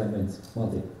Chinese government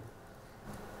wants it.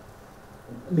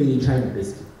 Made in China,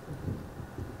 basically.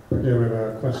 Okay, we have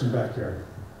a question back here.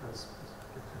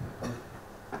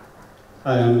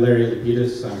 Hi, I'm Larry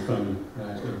Lapidus. I'm from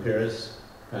in Paris,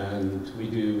 and we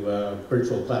do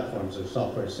virtual platforms or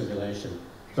software simulation.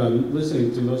 So I'm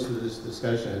listening to most of this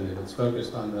discussion, and it's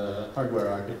focused on the hardware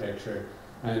architecture,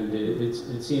 and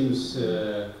it seems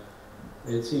a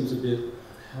bit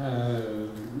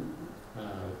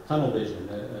tunnel vision,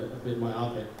 a bit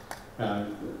myopic.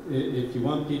 If you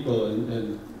want people,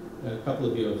 and a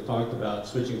couple of you have talked about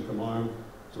switching from ARM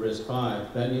to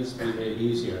RISC-V, that needs to be made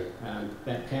easier, and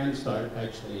that can start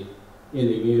actually in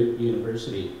the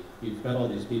university. You've got all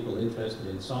these people interested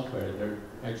in software. They're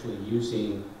actually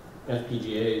using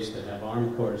FPGAs that have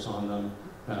ARM cores on them,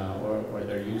 or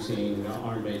they're using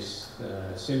ARM-based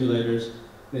simulators.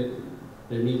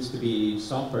 There needs to be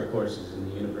software courses in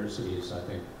the universities, I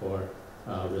think, for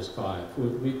RISC-V.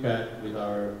 We've got, with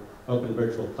our Open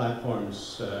Virtual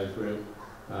Platforms group,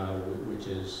 which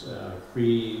is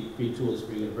free tools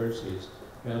for universities,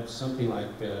 we have something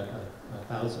like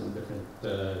 1,000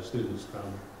 different students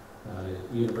from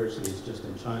universities just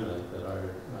in China that are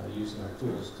using our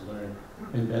tools to learn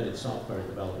embedded software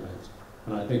development.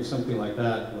 And I think something like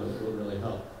that will really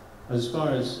help. As far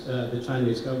as the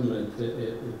Chinese government,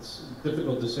 it's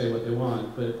difficult to say what they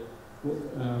want, but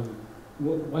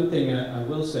one thing I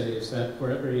will say is that for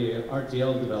every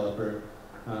RTL developer,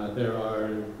 there are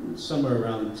somewhere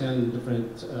around 10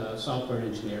 different software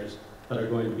engineers that are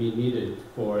going to be needed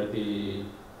for the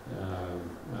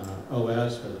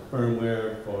OS, for the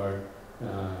firmware, for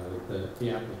the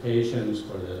applications,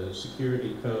 for the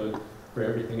security code, for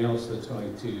everything else that's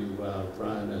going to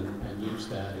run and use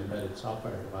that embedded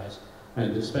software device,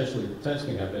 and especially the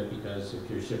testing of it, because if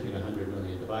you're shipping 100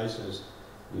 million devices,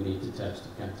 you need to test,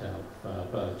 you can't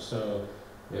have bugs. So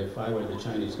if I were the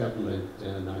Chinese government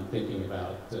and I'm thinking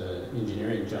about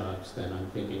engineering jobs, then I'm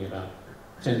thinking about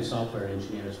 10 software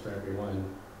engineers for every one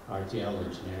RTL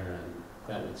engineer, and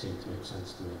that would seem to make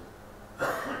sense to me.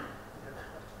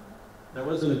 That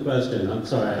wasn't a question, I'm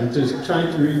sorry. I'm just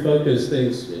trying to refocus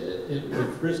things. If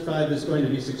RISC-V is going to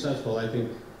be successful, I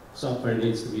think software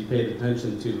needs to be paid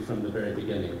attention to from the very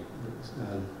beginning.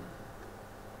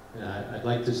 I'd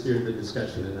like to steer the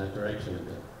discussion in that direction a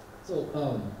bit. So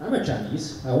I'm a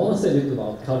Chinese. I want to say a little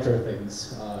about cultural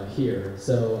things here.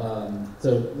 So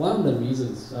one of the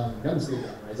reasons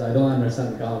is I don't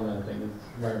understand the government thing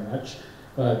very much.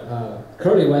 But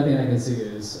currently, one thing I can see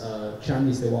is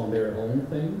Chinese, they want their own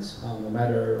things, no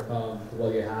matter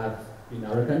what you have in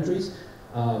other countries.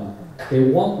 They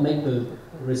won't make the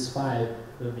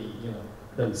RISC-V be,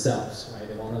 themselves, right?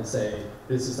 They want to say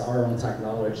this is our own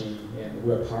technology and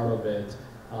we're part of it.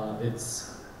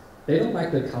 They don't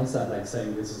like the concept like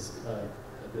saying this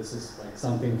is like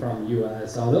something from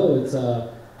US, although it's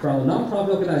from a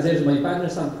non-profit organization, but if I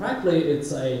understand correctly,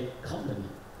 it's a company,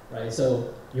 right?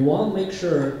 So you want to make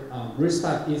sure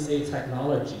RISC-V is a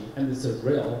technology and it's a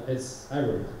real, it's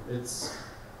everywhere.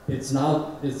 It's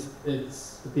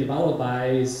developed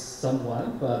by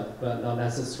someone, but not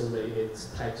necessarily it's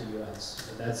tied to US.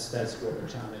 And that's what the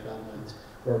China government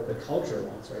or the culture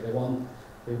wants, right? They want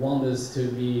this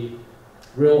to be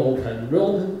real open.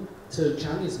 Real open to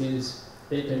Chinese means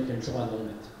they can control and own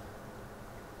it.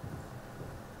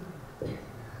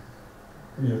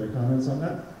 Any other comments on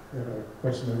that? We have a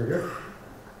question over here.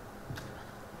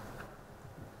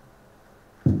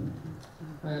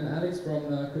 I'm Alex from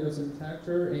Credos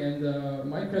Interactor, and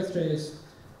my question is,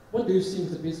 what do you think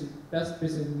the best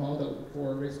business model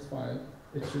for RISC-V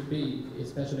it should be,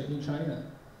 especially in China?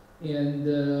 And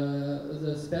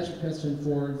the special question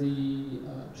for the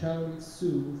Charlie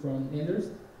Su from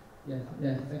Anders. Yeah,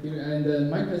 thank you. And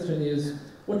my question is,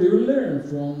 what do you learn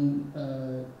from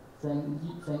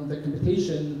the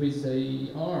competition with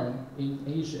the ARM in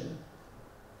Asia?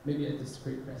 Maybe a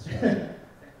discrete question.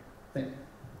 Thank you.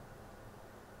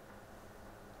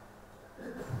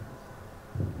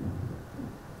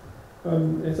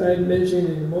 As I mentioned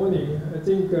in the morning, I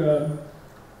think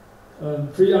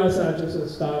free RSA are just a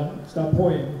start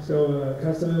point. So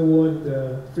customer want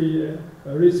free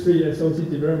risk-free SoC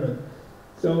development.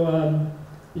 So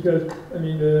because I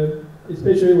mean,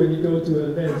 especially when you go to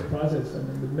advanced process, I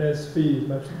mean the mass fee is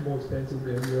much more expensive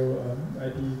than your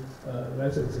IP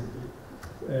licensing fee,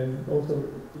 and also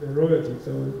the royalty.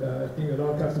 So I think a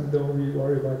lot of customers don't really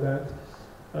worry about that.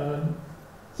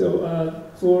 So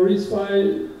for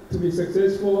RISC-V to be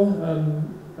successful,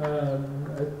 I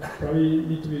probably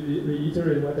need to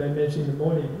reiterate what I mentioned in the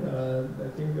morning. I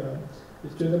think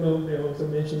this gentleman, they also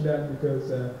mentioned that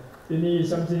because they need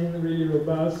something really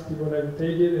robust. People like to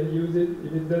take it and use it.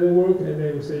 If it doesn't work, and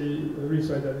they will say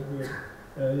RISC-V doesn't do it,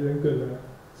 isn't good. Right?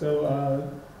 So,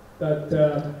 but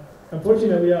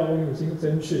unfortunately, we are only using the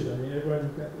same shit. I mean,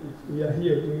 everyone, if we are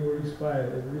here doing RISC-V,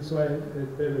 and RISC-V has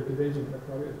better reputation, that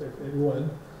probably affects everyone.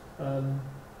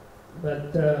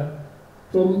 But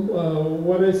from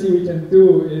what I see we can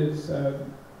do is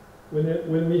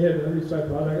when we have a RISC-V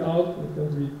product out, it's going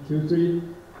to be Q3,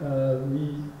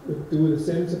 we would do the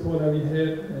same support that we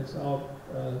had as our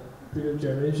previous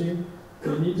generation.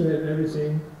 We need to have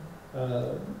everything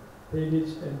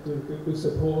packaged and do good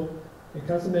support. And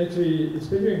customer actually,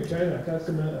 especially in China,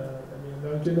 customer, I mean,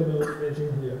 another gentleman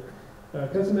mentioned here,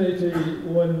 customer actually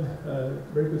want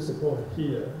very good support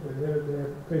here. When they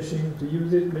have question to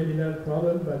use it, maybe not a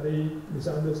problem, but they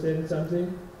misunderstand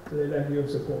something, so they like your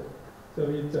support. So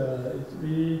it's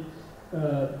really,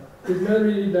 it's not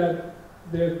really that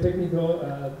they're technical,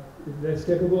 less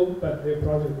capable, but their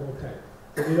project more tight.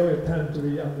 So they don't have time to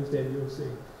really understand your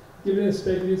thing. Given a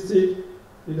spec listed,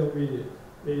 they don't read it.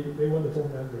 They want the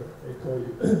phone number, they call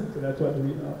you. So that's what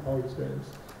our experience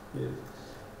is.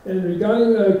 And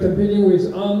regarding competing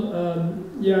with ARM,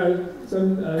 yeah,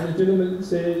 some gentlemen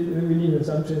say we need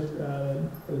assumptions.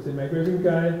 There's a migration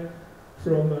guide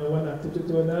from one architecture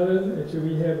to another.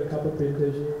 Actually, we have a couple of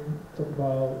presentations talk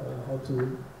about how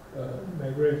to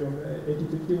migrate from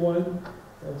 8051,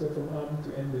 also from ARM to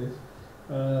NDIS.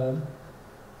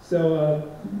 So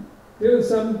there are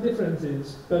some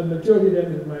differences, but majority of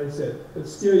them is mindset. But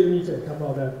still, you need to come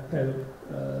out that kind of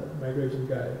migration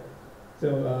guide. So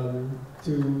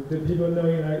to the people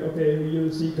knowing like, okay, we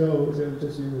use C code, so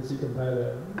just use the C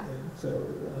compiler. And so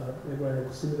everyone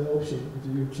has similar option. If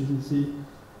you use GTC,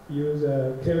 use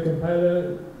a KL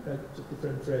compiler, that's a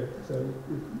different thread. So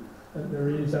it's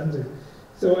really something.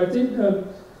 So I think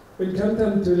when it comes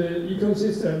down to the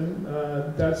ecosystem,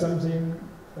 that's something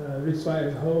RISC-V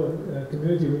as a whole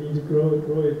community, we need to grow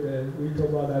it. And we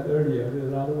talked about that earlier.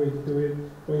 There's a lot of ways to do it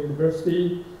for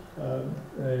university.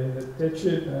 And the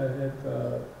TechShip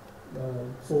have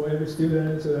for every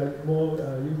student, so that more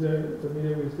user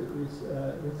familiar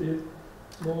with it,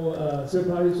 more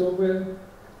third-party software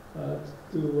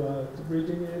to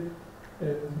bridging it,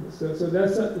 and so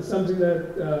that's something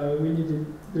that we need to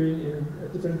do in a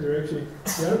different direction.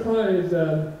 The other part is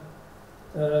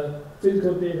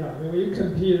physical data. When we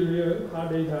compete real hard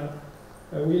data,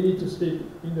 we need to speak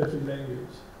industry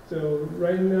language. So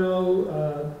right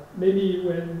now, maybe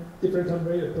when different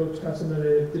companies approach customers,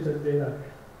 they have different data.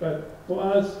 But for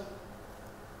us,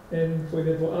 and for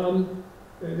ARM,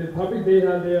 the public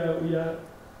data there,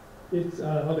 it's,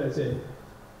 how do I say?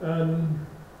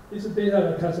 It's the data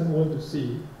that customers want to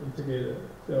see together.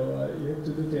 So you have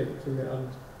to look at through the ARM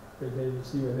presentation,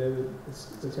 see whether it's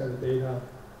this kind of data,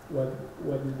 what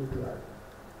it look like.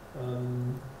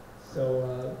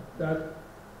 So that's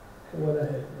what I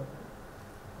have.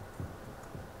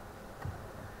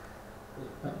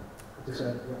 just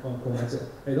add one comment.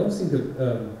 I don't think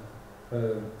that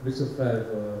RISC-V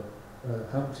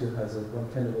have to have one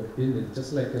kind of a business,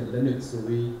 just like Linux.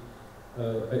 We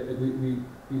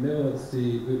never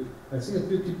see. I think a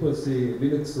few people say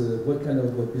Linux. What kind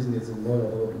of a business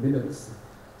model of Linux?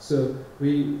 So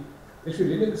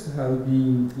actually Linux have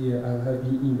been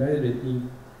embedded in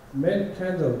many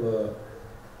kinds of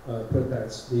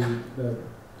products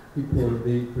people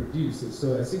they produce.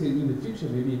 So I think in the future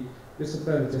maybe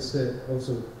RISC-V just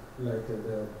also like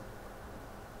the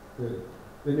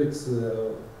Linux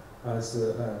as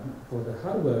for the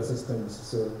hardware systems.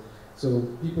 So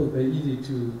people very easy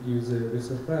to use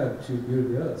RISC-V to build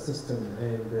their system,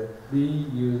 and they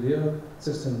use their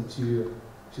system to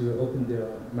open their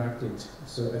market.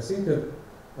 So I think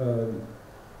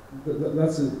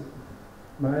that's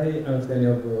my understanding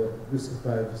of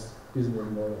RISC-V's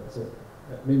business model. So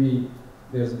maybe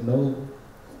there's no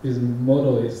business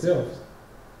model itself.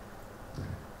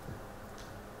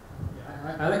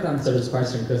 I like to answer this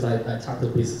question because I talk to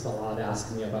business a lot. They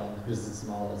ask me about business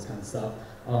models kind of stuff.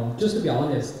 Just to be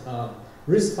honest,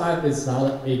 RISC-V is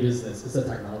not a business; it's a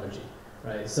technology,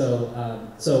 right? So,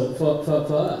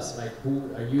 for us, like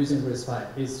who are using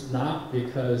RISC-V, it's not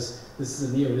because this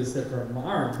is new, this is different from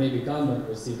ARM. Maybe government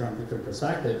will see from a different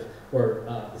perspective, or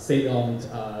state-owned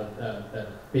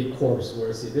big corps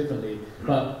will see differently.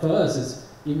 But for us,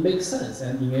 it makes sense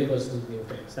and enables us to do new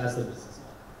things. That's the business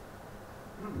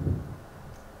model.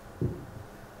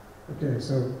 Okay,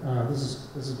 so this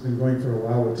has been going for a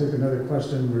while. We'll take another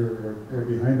question. We're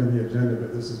behind on the agenda,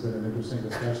 but this has been an interesting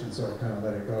discussion, so I'll kind of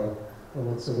let it go.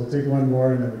 So we'll take one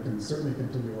more, and then we can certainly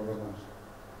continue over lunch.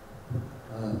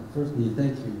 Firstly,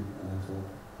 thank you for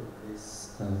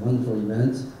this wonderful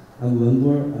event. I'm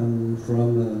Wenbo. I'm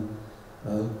from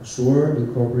Shure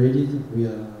Incorporated. We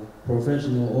are a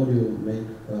professional audio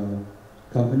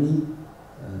company,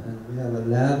 and we have a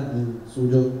lab in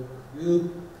Suzhou.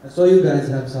 I saw you guys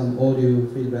have some audio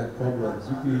feedback problems.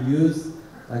 If you use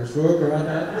like Shure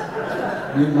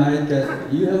product, you might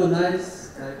get, you have a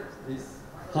nice, like this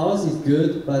house is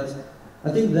good, but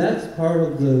I think that's part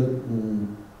of the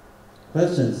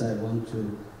questions I want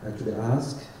to actually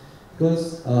ask,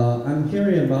 because I'm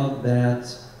hearing about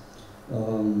that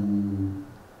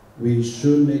we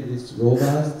should make this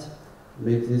robust,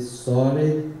 make this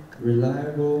solid,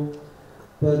 reliable,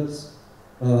 but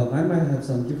I might have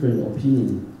some different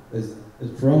opinion.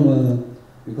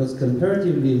 Because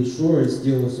comparatively, Shure is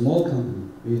still a small company.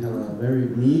 We have a very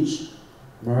niche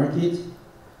market,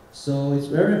 so it's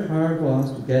very hard for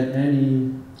us to get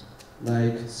any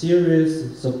like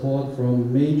serious support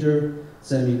from major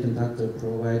semiconductor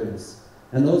providers,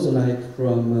 and also like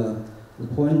from the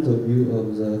point of view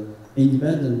of the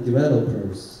independent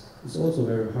developers. It's also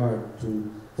very hard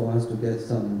for us to get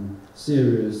some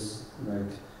serious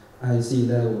like IC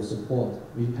level support.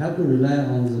 We have to rely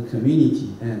on the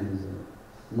community and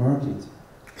the market.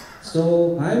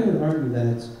 So I would argue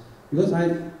that, because I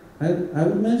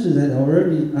would mention that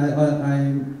already, I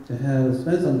have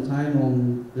spent some time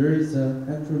on, there is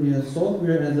actually a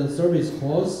software as a service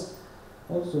course.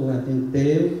 Also, I think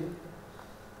Dave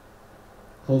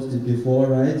hosted before,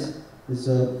 right? It's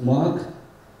a Mark.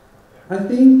 I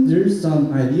think there's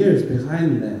some ideas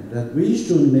behind that we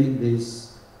should make this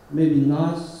maybe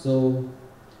not so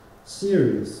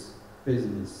serious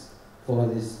business for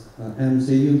this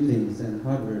MCU things and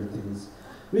hardware things.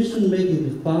 We should make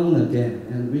it fun again,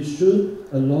 and we should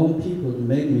allow people to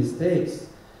make mistakes,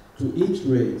 to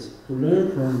iterate, to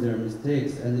learn from their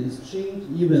mistakes, and exchange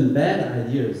even bad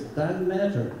ideas. Doesn't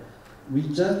matter. We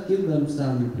just give them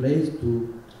some place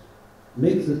to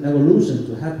make the evolution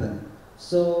to happen.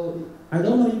 So I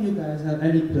don't know if you guys have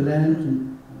any plan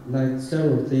to like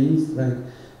several things, like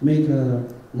make a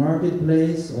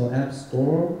marketplace or app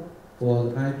store for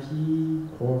the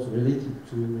IP course related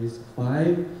to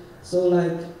RISC-V. So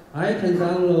like I can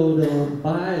download or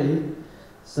buy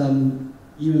some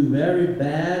even very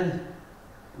bad,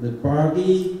 the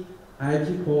buggy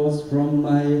IP course from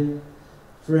my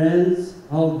friends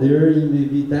out there in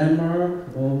maybe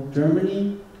Denmark or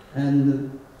Germany,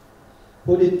 and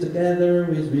put it together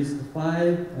with RISC-V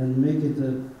and make it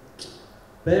a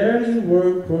barely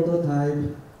work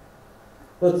prototype.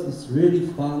 But it's really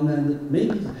fun and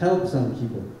maybe it helps some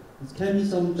people. It can be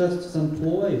just some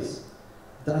toys.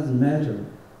 Doesn't matter.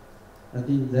 I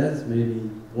think that's maybe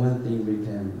one thing we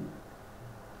can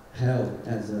help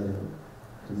as a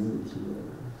community or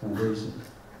foundation.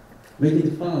 Make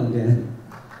it fun again.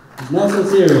 It's not so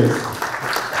serious.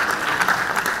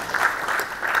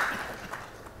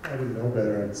 I didn't know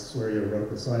better. I'd swear you wrote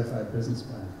the sci-fi business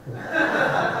plan.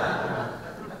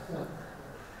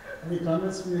 Any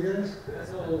comments from you guys?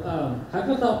 So, have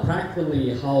you thought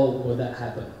practically how would that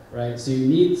happen, right? So you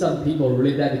need some people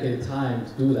really dedicated time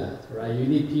to do that, right? You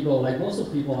need people, like most of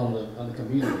the people on the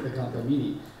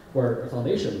community or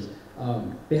foundations,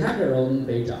 they have their own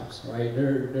day jobs, right?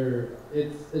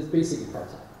 It's basically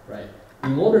part-time, right?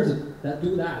 In order to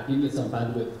do that, you need some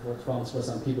bandwidth for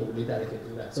some people really dedicated to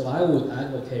do that. So I would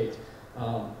advocate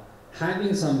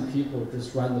having some people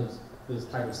just run this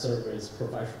type of service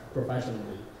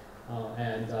professionally.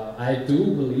 I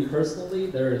do believe personally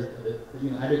there is,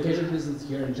 education business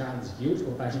here in China is huge,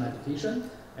 professional education,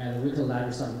 and we can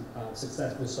leverage some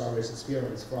successful service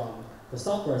experience from the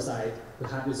software side to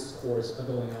have this course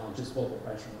going on just for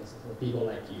professionals, for people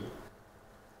like you.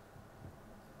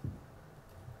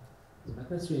 My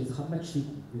question is how much you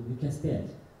can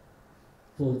spend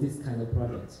for this kind of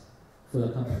project for your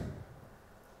company?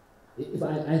 If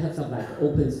I have some like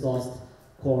open source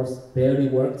course, barely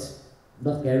worked,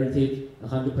 not guaranteed,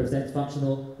 100%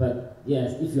 functional, but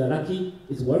yes, if you are lucky,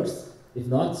 it works. If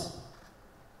not,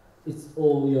 it's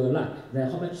all your luck. Then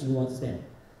how much you want to spend?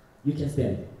 You can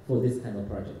spend for this kind of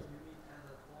project.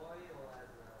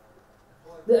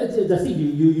 The thing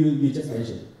you just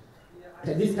mentioned,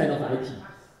 this kind of IP,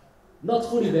 not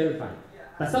fully verified,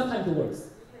 but sometimes it works.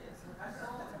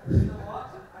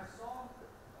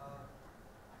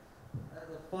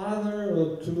 Father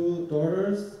of two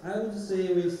daughters, I would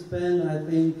say we spend, I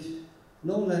think,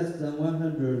 no less than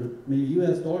 100 million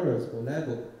US dollars for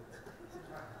Lego.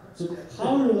 So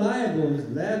how reliable is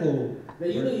Lego?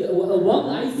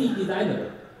 One IC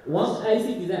designer, one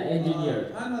IC design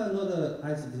engineer. I'm not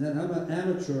an IC designer, I'm an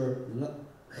amateur,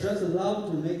 just allowed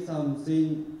to make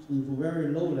something into very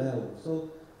low level.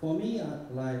 So for me,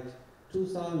 like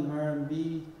 2,000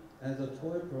 RMB as a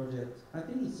toy project, I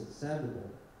think it's acceptable.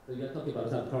 So you're talking about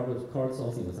some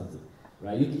crowdsourcing or something,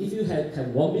 right? If you have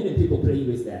 1 million people playing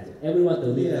with that, everyone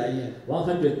donates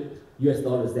 100 US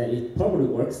dollars, then it probably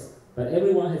works. But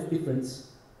everyone has different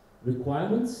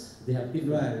requirements. They have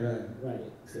different. Right.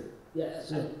 So, yeah.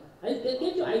 So I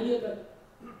get your idea, but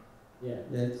yeah.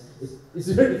 It's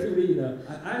very difficult,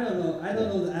 I don't know. I don't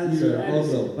know the answer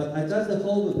also, but I just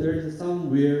hope there is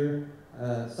somewhere,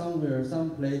 some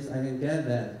place I can get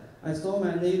that. I saw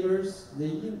my neighbors, they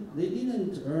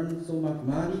didn't earn so much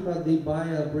money, but they buy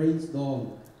a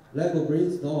brainstorm, Lego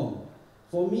brainstorm.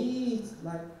 For me,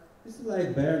 it's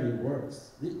like barely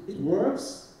works. It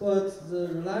works, but the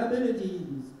reliability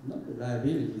is not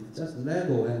reliability, it's just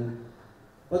Lego,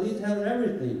 but it has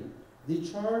everything. They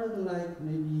charge like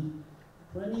maybe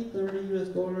 20, 30 US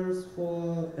dollars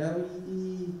for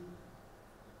LED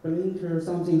blinker,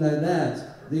 something like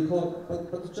that. They call,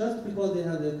 but just because they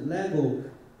have the Lego,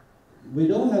 we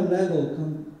don't have Lego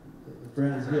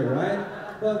friends here, right?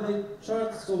 But they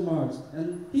charge so much,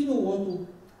 and people want to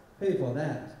pay for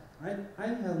that. I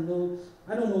don't know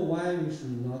why we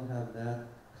should not have that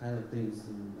kind of things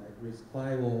in like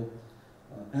RISC-V or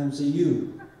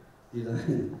MCU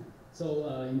design. So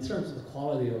in terms of the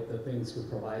quality of the things we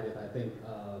provided, I think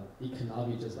it cannot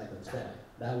be just like a toy.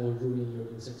 That will ruin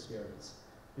your user experience.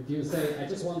 If you say, I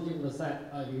just want to give it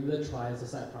a try as a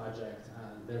side project,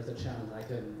 and there's a chance I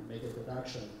can make a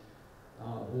production.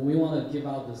 We want to give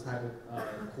out this type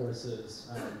of courses.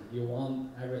 You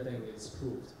want everything is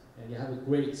proved, and you have a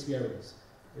great experience.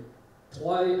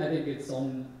 Toy, I think it's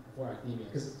on for academia,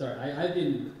 because I've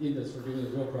been in this for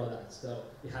doing real products, so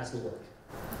it has to work.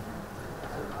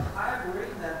 I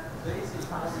agree that basic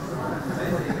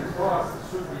course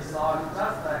should be solid,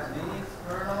 just like Linux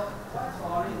kernel, quite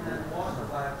solid and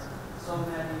watched by so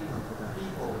many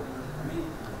people in the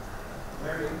community,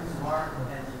 very smart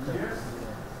engineers.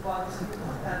 But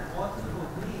look at what people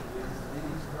need with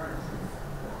Linux kernel.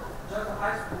 Just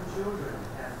high school children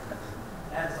can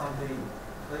add something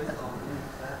based on Linux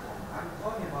platform. I'm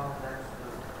talking about that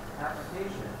the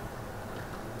application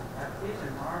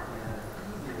market is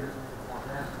easier for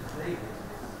them to play with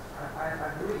this. I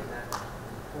agree that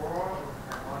core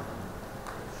technology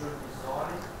should be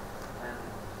solid and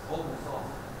open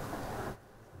source.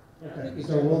 Okay,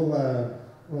 so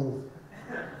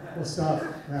we'll stop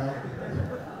now,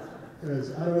 because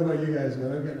I don't know about you guys,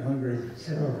 but I'm getting hungry.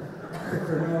 So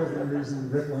for no other reason,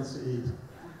 Rick wants to eat.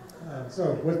 So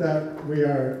with that,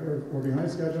 we're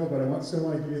behind schedule, but I still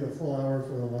want to give you the full hour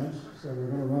for the lunch. So we're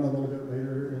going to run a little bit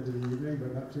later into the evening,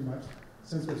 but not too much.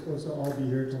 Since we're supposed to all be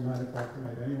here till 9 o'clock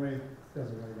tonight anyway,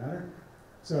 doesn't really matter.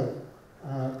 So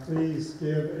please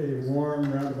give a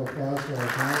warm round of applause for our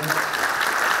panelists.